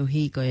whanongo ko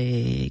uhi ko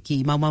e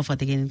ki mau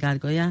whate kene kāre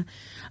ko ia.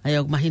 Ai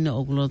au mahina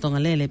o kulotonga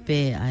lele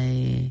pe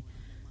ai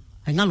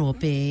ngalo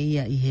pe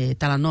ia i he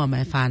talanoa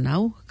mai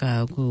whanau.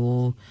 Ka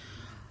ku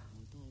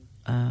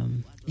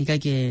i kai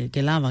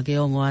ke lava ke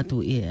ongo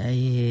atu i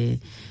he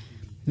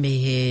me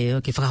he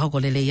ke whakahoko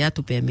lele i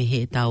atu pe me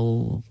he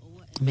tau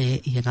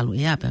me i he ngalo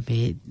ea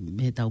pe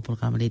me tau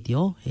programa le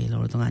tio he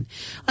loro tongani.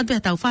 At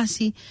pe tau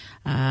whasi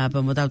pa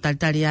mo tau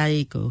taritari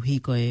ai ko uhi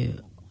ko e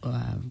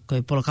ko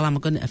e polo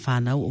kalama kone e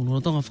whanau o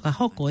lotonga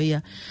whakahoko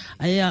ia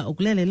aia o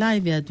kulele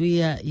live atu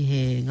ia i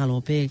he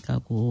ngalo pe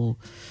ka ko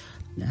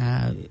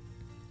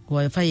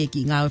e whai e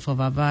ki ngā e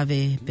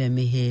whawawave pe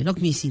me he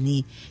lokmisi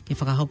ni ke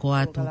whakahoko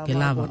atu ke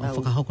lava o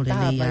whakahoko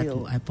lele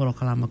atu ai polo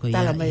kalama ko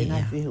ia i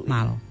he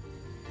malo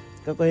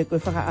ka koe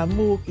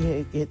whakaamu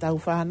ki he tau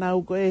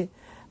whanau koe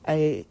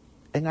ai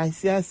ngai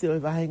siasi o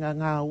i wahenga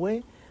ngā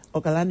oe o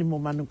kalani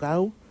mo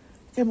manukau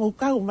ke mo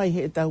kau mai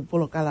he tau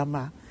polo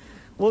kalama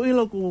o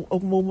ilo ku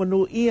o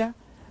mumunu ia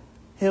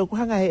he o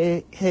kuhanga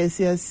he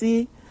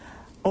siasi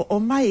o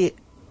mai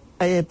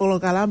e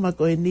polo kalama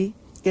ko ni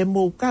ke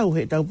mo kau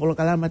he tau polo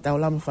kalama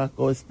Taulama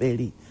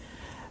FakaKosipeli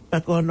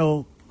pa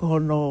kono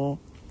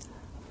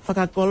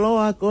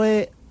whakakoloa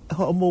koe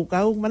ho mo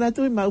kau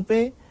manatui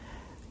maupe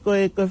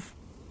koe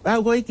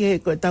au koe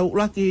ke koe tau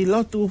laki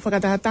lotu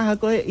whakatahataha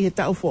koe i he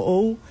tau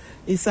fo'ou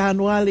i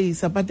Sanuali i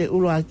sapate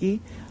uloaki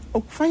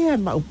o kwhai ai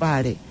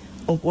maupare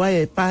o koe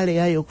e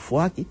pare ai o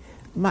kufuaki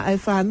ma ai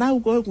whanau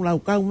koe kunau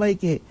kau mai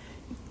ke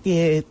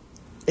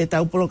e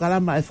tau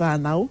polokalama e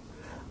whanau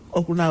o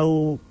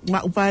kunau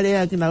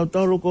mauparea ki nau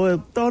tolu koe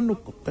tonu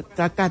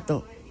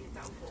kakato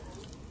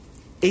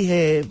i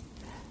he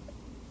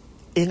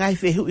e ngai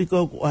whehu i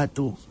koe ku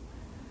atu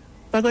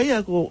pako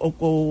ia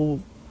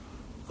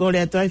ko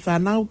rea toi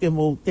whanau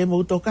ke mo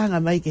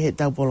tokanga mai ke he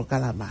tau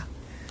polokalama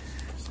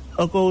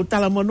o ko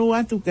talamonu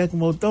atu ke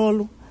mo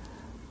tolu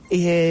i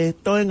he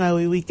toenga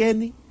i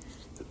wikeni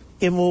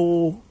ke mo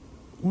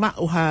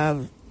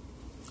mauha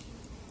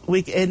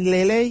weekend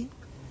lelei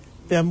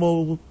pe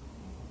mo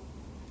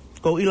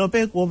ko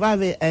ilope ko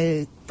vave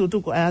e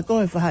tutuko a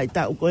ko e whahai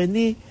tau koe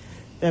ni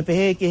pe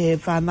pehe ke he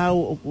whanau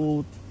o ku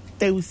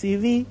teu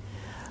CV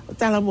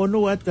tala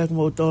monu atu ka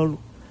mo tolu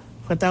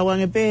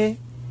whatawange pe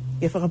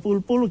ke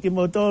whakapulupulu ki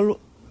mo tolu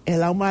e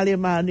lau maria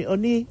maani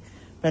oni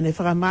pe ne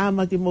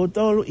whakamama ki mo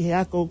tolu i he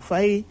ako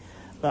whai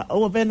pa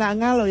oa pena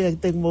ngalo i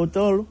te mo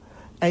tolu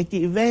ai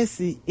ki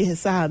vesi i he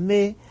saha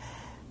me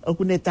o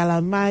kune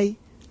tala mai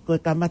koe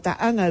kamata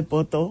anga e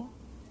poto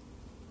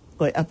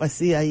koe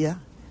apasia ia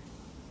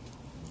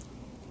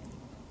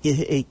ki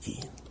he eiki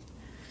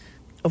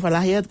o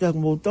whalahi atu ka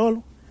mo tolu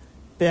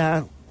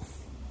pea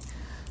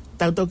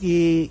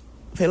tautoki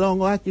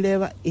whelongo aki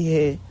lewa i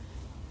he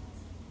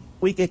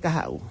wike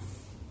kahau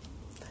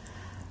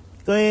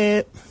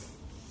koe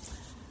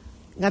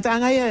ngata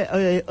angai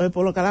o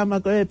polokalama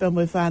koe pe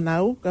mo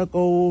whanau ka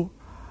kou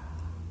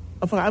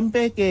o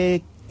whakaampe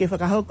ke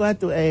whakahoko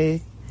atu ai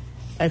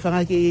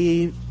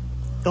whangaki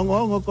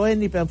tongongo koe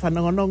ni pe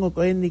whanongonongo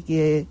koe ni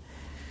ke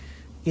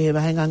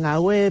wahenga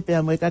ngawe pe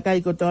mo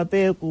kakai ko toa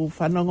pe ku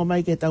whanongo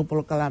mai ke tau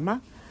polokalama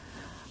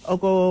o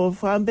ko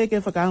whakampe ke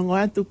whakahango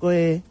atu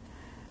koe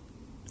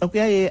o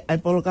kia ai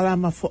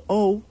polokalama fo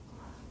ou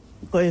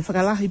koe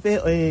whakalahi pe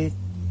o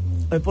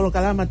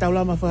polokalama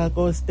Taulama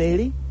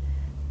FakaKosipeli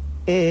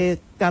e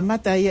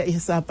kamata ia i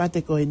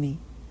sapate koe ni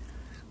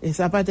e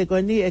sapate koe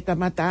ni e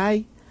kamata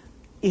ai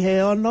i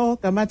he ono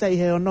kamata i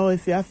he ono e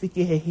whiawhi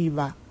ki he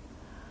hiva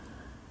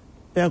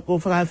pea ko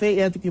whakawhi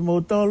i atu ki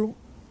mou tolu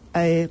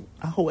ai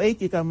aho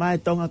eiki ka mai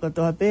tonga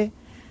katoa pe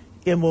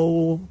ke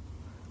mou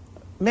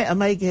mea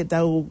mai ki he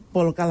tau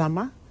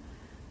polokalama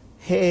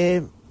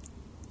he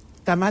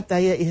kamata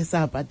ia i he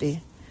sapate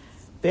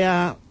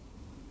pea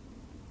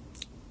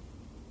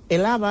e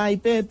lava ai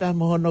pe pea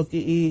mohono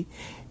ki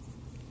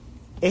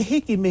e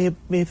hiki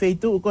me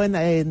feitu koe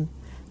na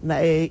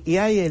e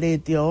iai e re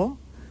tio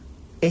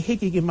e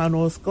hiki ki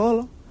manu o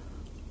skolo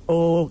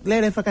o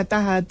lere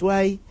whakataha atu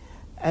ai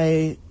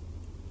ai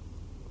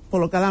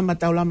polokalama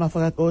Taulama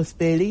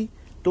FakaKosipeli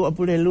tu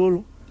apure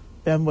lulu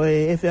pea mo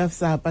e FF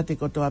sa pati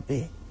kotoa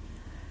pe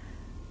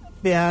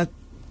pea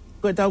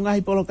koe tau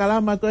ngahi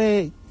polokalama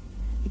koe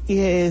ki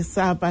he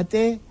sa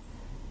pate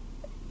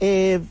e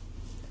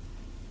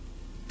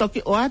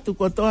toki o atu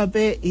kotoa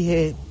pe i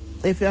he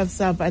FF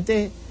sa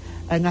pate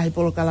ai ngahi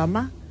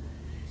polokalama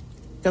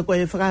ka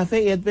koe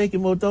whakawhi i atu pe ki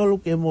mo tolu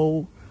ke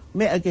mo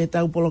mea ke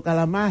tau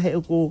polokalama he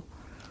uku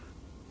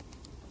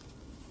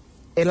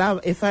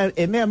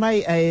e mea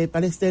mai ai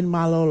Palestine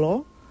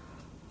malolo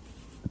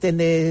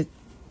tene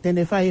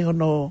whai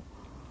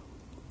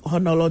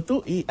hono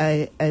lotu i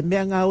ai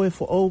mea ngawe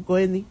fo ou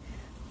koe ni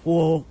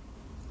ko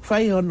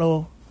whai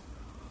hono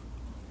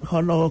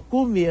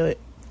kumi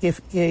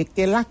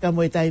ke laka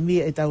mo e taimi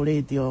e tau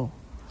reitio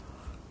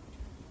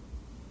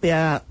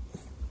pea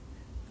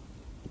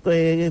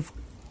koe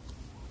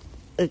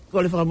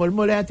le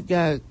whakamole atu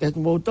kia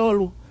kumou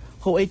tolu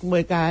ho eik mo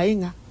e ka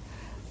inga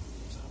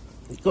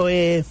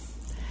koe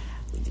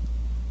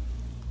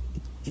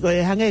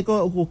hange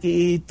ko uku ki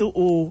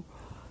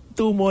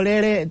tu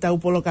molere tau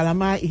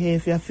polokalama i he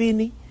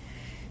whiawhini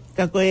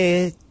ka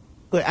koe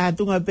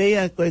atunga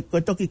peia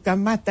koe toki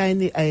kamata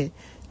ini ai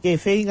ke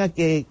whainga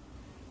ke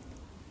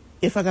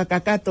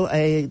whakakakato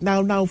ai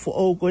nau fo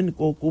ou koe ni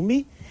ko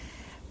kumi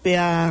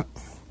pea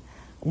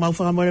mau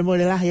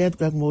whakamole lahi atu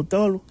ka kumou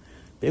tolu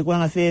pe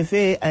kuanga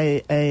whewhe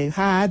ai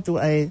ha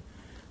atu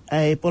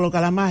ai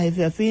polokalama he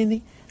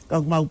whiawhini ka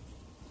mau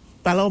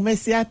palo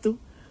mesi atu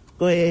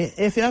koe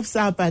e whiawh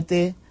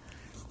sapate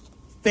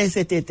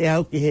pese te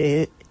au ki he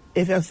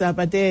e whiawh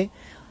sapate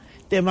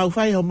te mau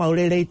whai ho mau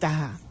lelei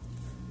taha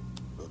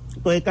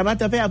koe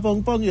kamata pe a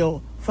pong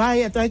yo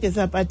whai atu ai ke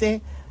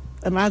sapate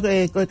ma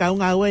koe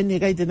kaunga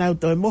weni kai te nau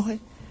toi mohe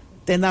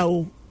te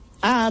nau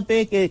a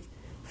pe ke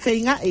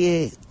whainga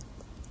i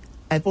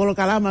ai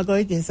polokalama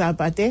koe ke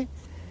sapate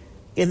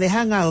ke ne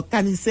hanga o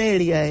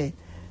kaniseri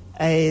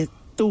ai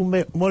tu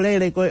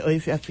molere koe o i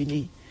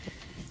whiawhini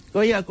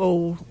ko ia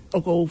ko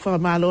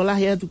whamalo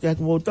lahi atu kia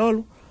kumou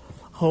tolu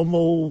ho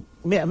mou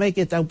mea mai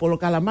ke tau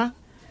polokalama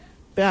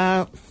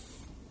pea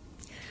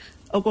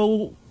o ko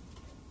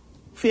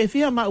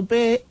whiawhia mau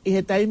pe i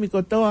he taimi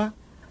kotoa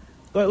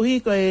ko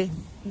uhi koe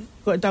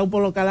tau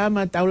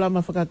polokalama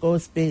Taulama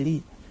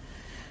FakaKosipeli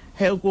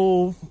he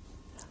uku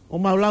o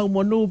maulau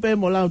monu pe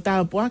mo lau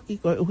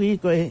tāpuaki ko uhi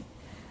koe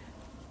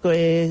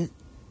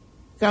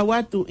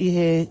kawatu i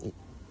he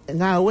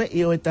ngāwe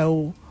i o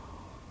tau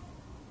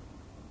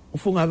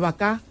funga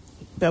waka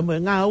pe mo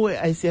ngāwe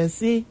ai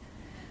siasi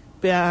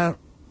Pea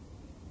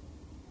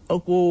o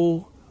ku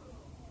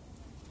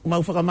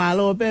mau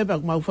whakamalo pe, pa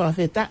mau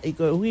whakawheta i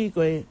koe hui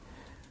koe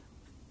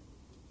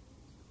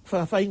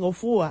whakawhai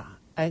ngofua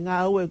ai ngā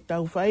au e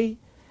tau whai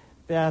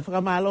pea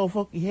whakamalo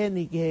whoki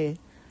heni ki he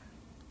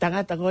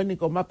tangata koe ni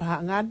ko mapaha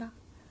ngana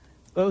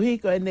koe hui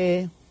koe ne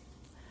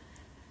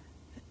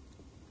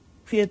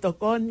fie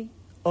tokoni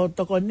o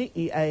tokoni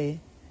i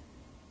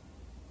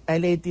ai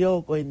le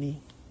tio koe ni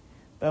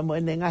pea mo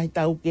ene ngahi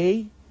tau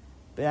kei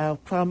pea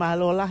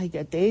whakamalo lahi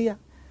ka teia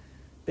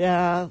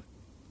pea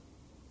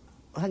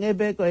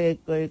hangebe koe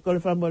kole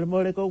whamole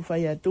mole kou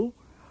whai atu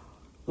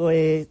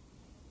koe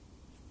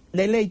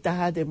lelei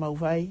taha te mau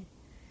whai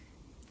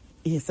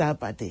i he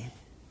sāpate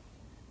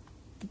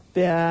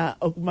pea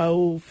o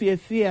mau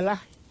fie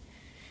lahi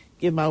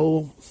ke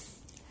mau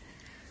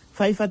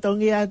whai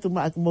whatongi atu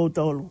ma aku mau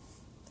tolu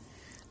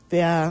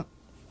pea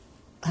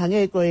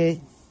hange koe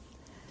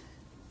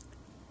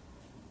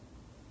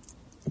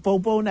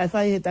poupou nai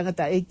whai he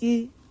tangata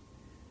eki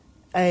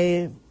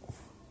ai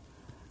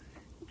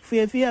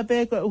fia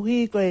pe koe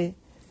uhi koe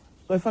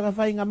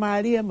whakawhai ngā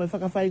maaria mo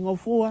whakawhai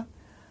ngofua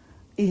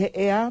i he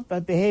ea pa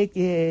pehe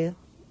ki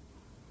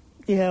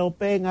he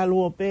ope ngā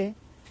luo pe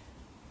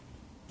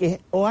ke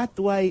o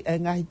atu ai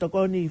ngahi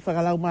tokoni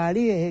whakalau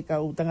maaria he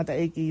kau tangata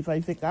eki i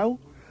whai whekau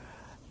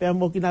pea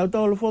mo ki nau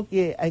tolu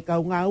foki ai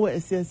kau ngā ue e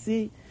siasi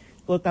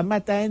koe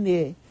kamata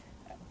eni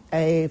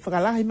e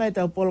whakalahi mai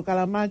tau polo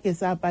kalama ke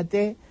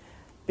sāpate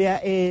pea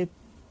e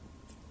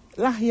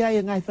lahi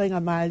ai ngahi whai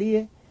ngā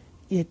maaria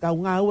i he kau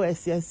ngā ue e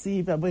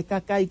siasi pea mo e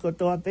kakai ko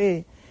toa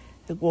pe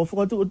he kua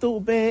whakotu utu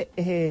pe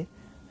he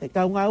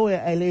kau ngā ue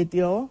ai le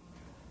tio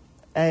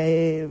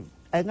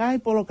ai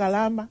ngahi polo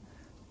kalama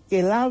ke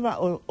lava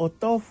o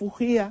tofu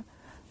hia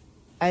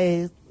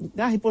ai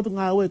ngahi potu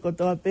ngā ue ko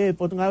toa pe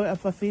potu ngā ue a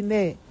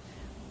whawhine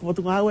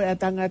potu ngā ue a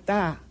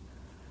tangata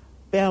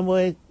pea mo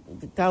e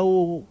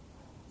kau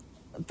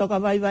toka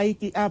vai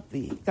ki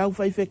api kau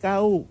whaiwhe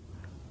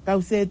kau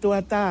se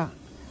tua tā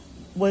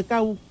mo e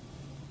kau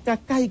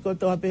kakai ko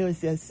toa pe o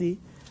siasi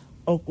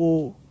o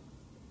ku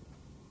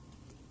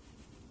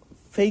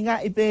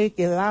whainga i pe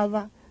ke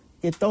lava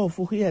ke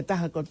tofu hia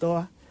taha ko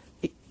toa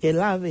ke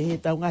lave he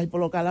tau ngahi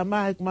polo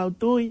kalama he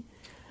mautui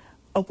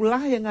o ku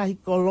lahi ngahi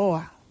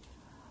koloa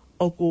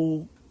o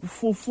ku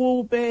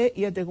fufu pe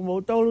ia te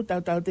kumoutolu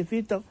tau te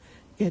fito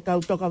ke kau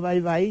toka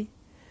vai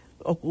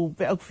o ku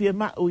pe o ku fie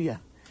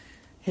mauia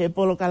he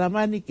polo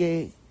kalamani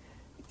ke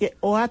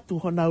o atu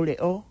honau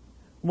leo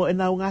mo e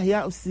nau ngahi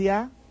au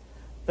sia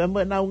pe mo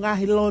e nau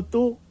ngahi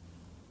lotu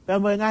pe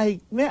mo e ngahi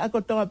me a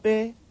kotoa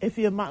pe e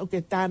fie mau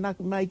ke tāna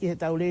mai ki he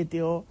tau le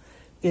teo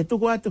ke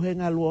tuku atu he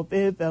ngalu o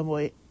pe pe mo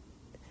e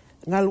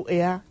ngalu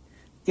ea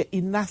ke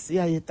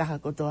inasi ai e taha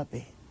kotoa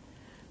pe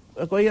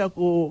ko ia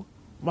ku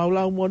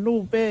maulau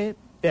monu pe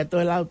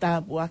toi lau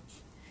taha puaki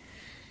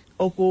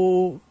o ku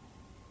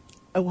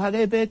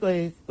hage pe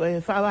koe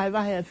whawai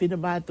a whina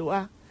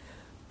mātua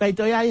kai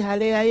toi ai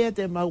hale ai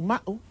te mau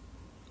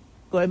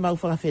koe mau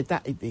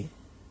whakawheta i pe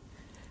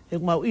he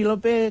mau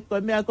ilo pe koe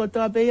mea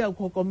kotoa pe au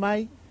koko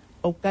mai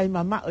o kai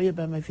mamao ia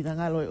pe mai whina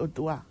ngalo e o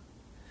tua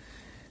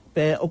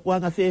pe o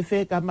kuanga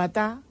whewhe ka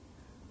mata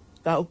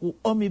ka o ku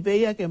omi pe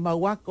ia ke mau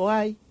wako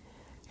ai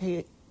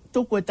he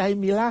tuku e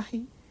taimi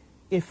lahi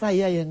ke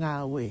whai ai e ngā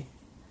ue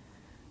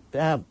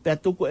pe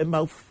tuku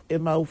e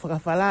mau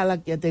whakawhalala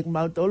ki a te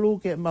mau tolu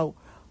ke mau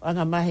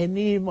anga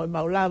maheni mo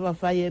mau lava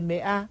whai e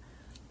mea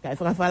kai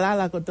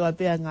whakawhalala ko toa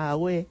pea ngā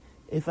ue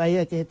e whai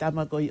e ke he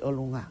tamako i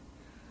olunga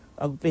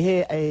au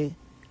pehe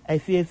ai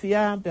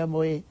fia pea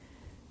mo e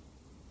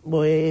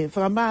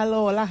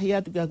whakamalo lahi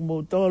atu ka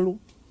kumou tolu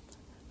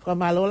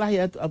whakamalo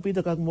lahi atu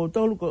apito ka kumou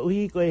tolu ko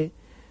uhi koe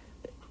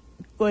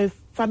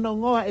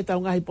whanongoa e tau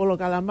ngahi polo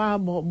kalama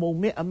mo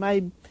mea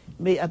mai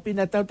me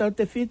apina tau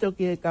te fito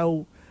ki he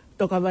kau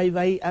toka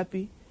vai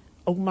api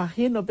o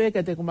mahino pe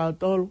ka te kumau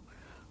tolu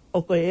o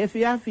koe e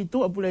whiawhi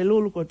tu apule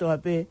lulu ko toa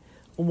pe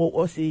umo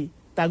osi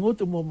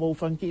tangutu mo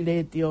whanki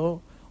le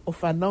tio o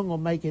whanongo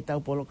mai ke tau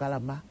polo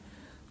kalama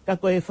ka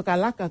koe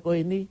whakalaka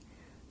koe ni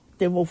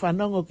te mo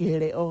whanongo ki he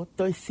reo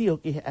toi sio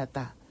ki he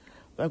ata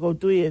pa kou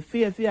tui e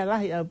whia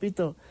lahi au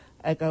pito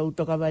ai kau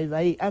toka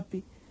vai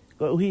api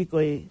koe uhi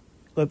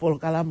koe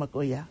polo kalama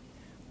koe ia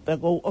pa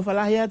kou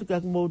ofalahi atu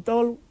ka kumou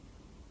tolu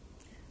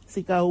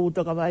si kau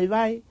toka vai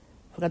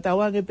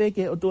whakatawange pe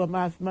ke o tua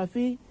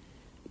mafi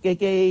ke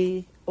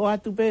o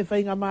atu pe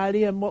whainga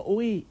maaria mo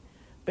ui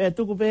pe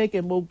tuku pe ke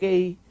mo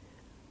kei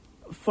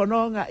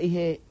whanonga i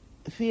he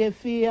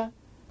fia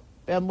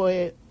pe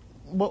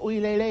mo ui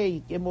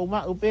lelei ke mo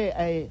mau pe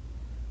ai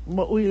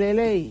mo ui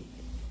lelei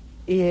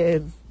i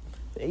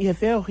he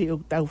wheohi o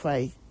tau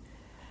whai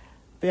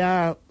pe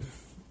a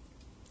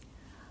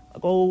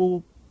kou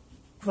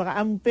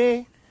whakaamu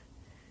pe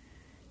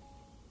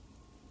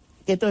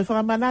ke toi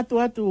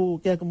whakamanatu atu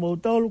ke a kumou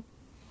tolu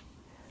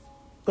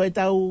koe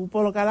tau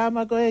polo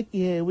kalama koe ki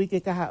he wike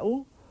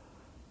kahau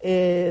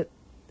e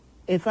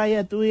whai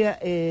atu ia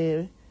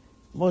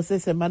mo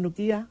se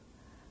manukia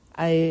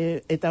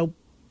ai e tau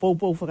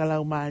poupou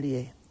whakalau maari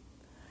e.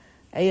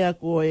 Eia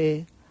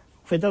koe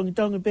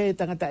Whetongi pe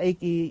tangata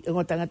eiki,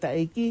 ingo tangata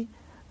eiki,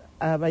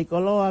 vai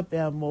koloa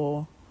pea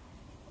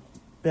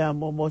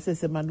mo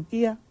se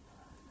manukia.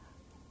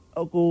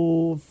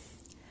 Oku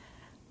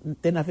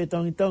tena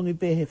whetongi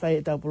pe he whai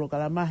e tau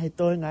polokalama he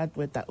toenga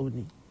atu e ta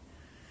uni.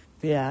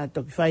 Pea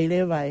toki whai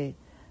lewa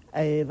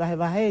e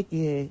vahe ki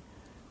he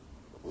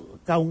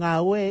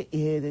kaunga ue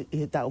i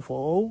he tau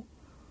whoou.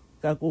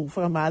 Ka ku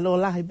whakamalo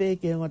lahi pe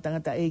ki ingo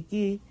tangata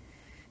eiki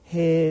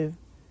he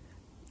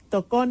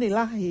tokoni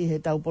lahi he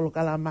tau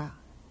polokalama.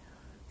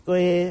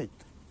 Koe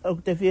o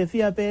te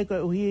fia pe koe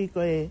uhi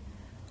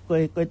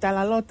koe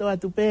tala loto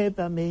atu pe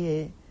pa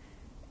me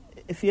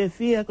e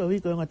fia koe uhi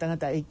koe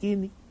ngotangata e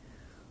kini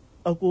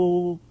o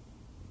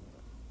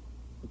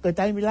koe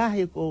taimi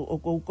lahi o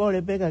ko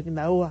kore peka ki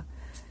na ua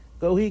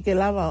koe uhi ke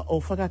lava o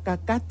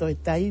whakakakato e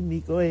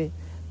taimi koe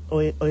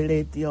o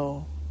leti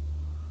o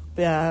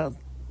pea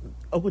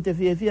o ku te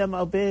fia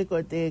mau pe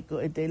koe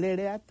te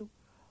lere atu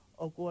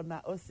o ku na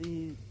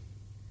osi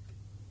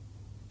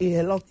i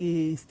he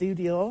loki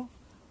studio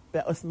pe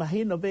os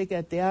mahino pe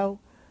ke te au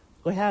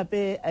ko ha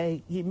pe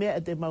ai hi me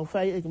te mau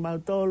fai e mau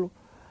tolu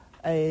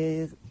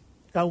ai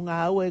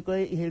kaunga au e ko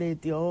i hele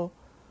tio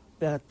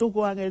pe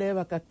tuku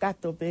angelewa ka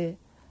kato pe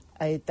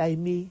ai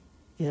taimi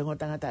ki ngo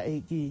tangata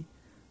e ki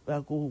pe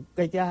ku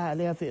ke ja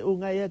le fe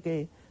unga ia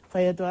ke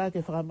fai to a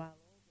ke frama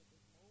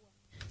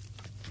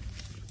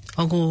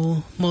Oku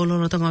molo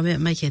no tonga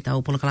mai ke tau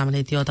polokalama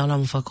le tio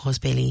Taulama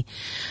FakaKosipeli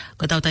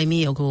ko tau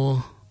taimi oku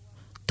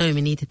 2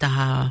 minute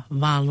taha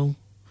walu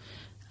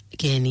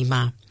ke ni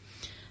ma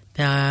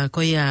pea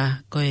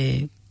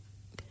koe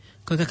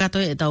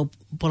kakato e tau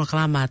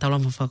polokalama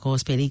Taulama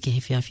FakaKosipeli ke he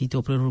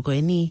whiawhito pruru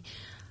koe ni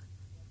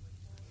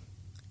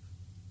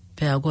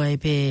pea koe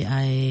pe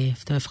ai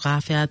te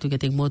whakawhia tu ke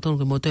te motor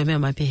ke motor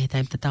mea mai pe he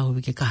taim tatau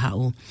ke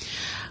kahau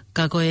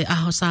ka koe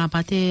aho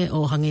sāpate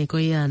o hange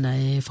koe ana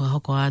e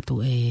whakahoko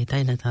atu e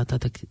taina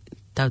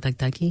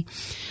tautaki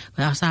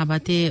koe aho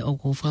sāpate o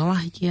ko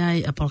whakawahi ki ai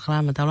a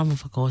polokalama Taulama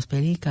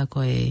FakaKosipeli ka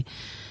koe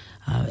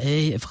e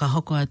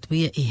whakahoko atu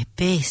ia e he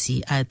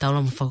pēsi a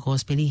Taulama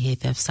FakaKosipeli he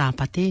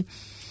sāpate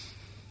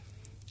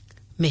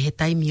me he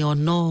taimi o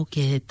no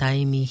ke he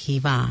taimi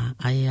hiwa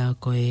ai a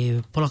koe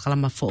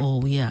polokalama fo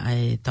ia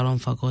a Taulama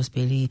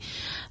FakaKosipeli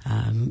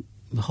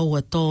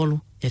hoa tolu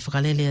e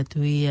whakalele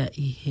atu ia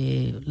i he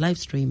live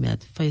stream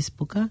at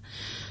Facebooka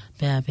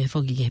pea pe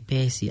whoki ke he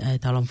pēsi a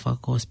Taulama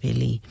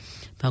FakaKosipeli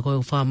pa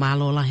koe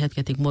whamalo lahi atu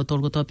ke te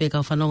kumotolu kotoa pe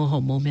kau whanonga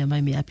ho mo mea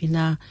mai me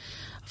apina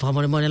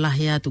whakamore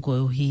lahi atu koe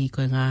uhi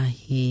koe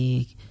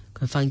ngahi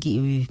koe whanki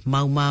i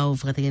mau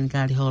whakateken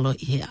kāri holo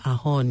i he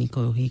ahoni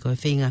koe uhi koe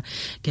whinga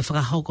ke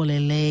whakahoko le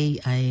lei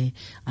ai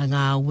a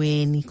ngā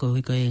weni koe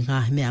uhi koe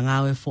ngahi mea ngā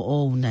ue fo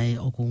ou nei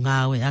o ku ngā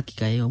ue aki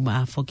kai o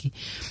maa whoki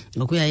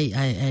o koe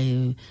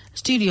ai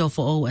studio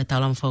fo ou ai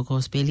Taulama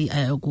FakaKosipeli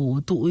ai o ku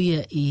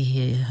tuuia i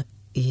he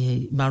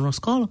Maros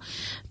Kolo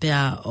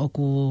pea o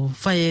ku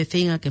whae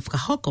whinga ke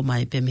whakahoko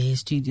mai pe me he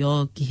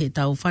studio ki he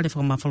tau whare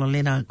whakamawhalo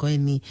lena koe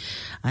ni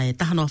ai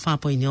tahano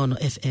whapoi ni ono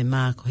FM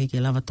ko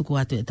heke lava tuku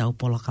atu e tau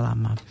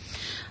polokalama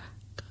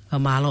ka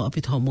malo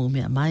apito mo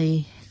mea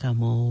mai ka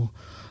mo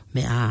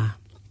mea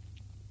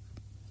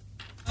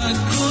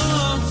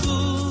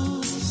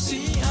Aku si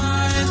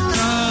ai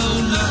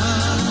taula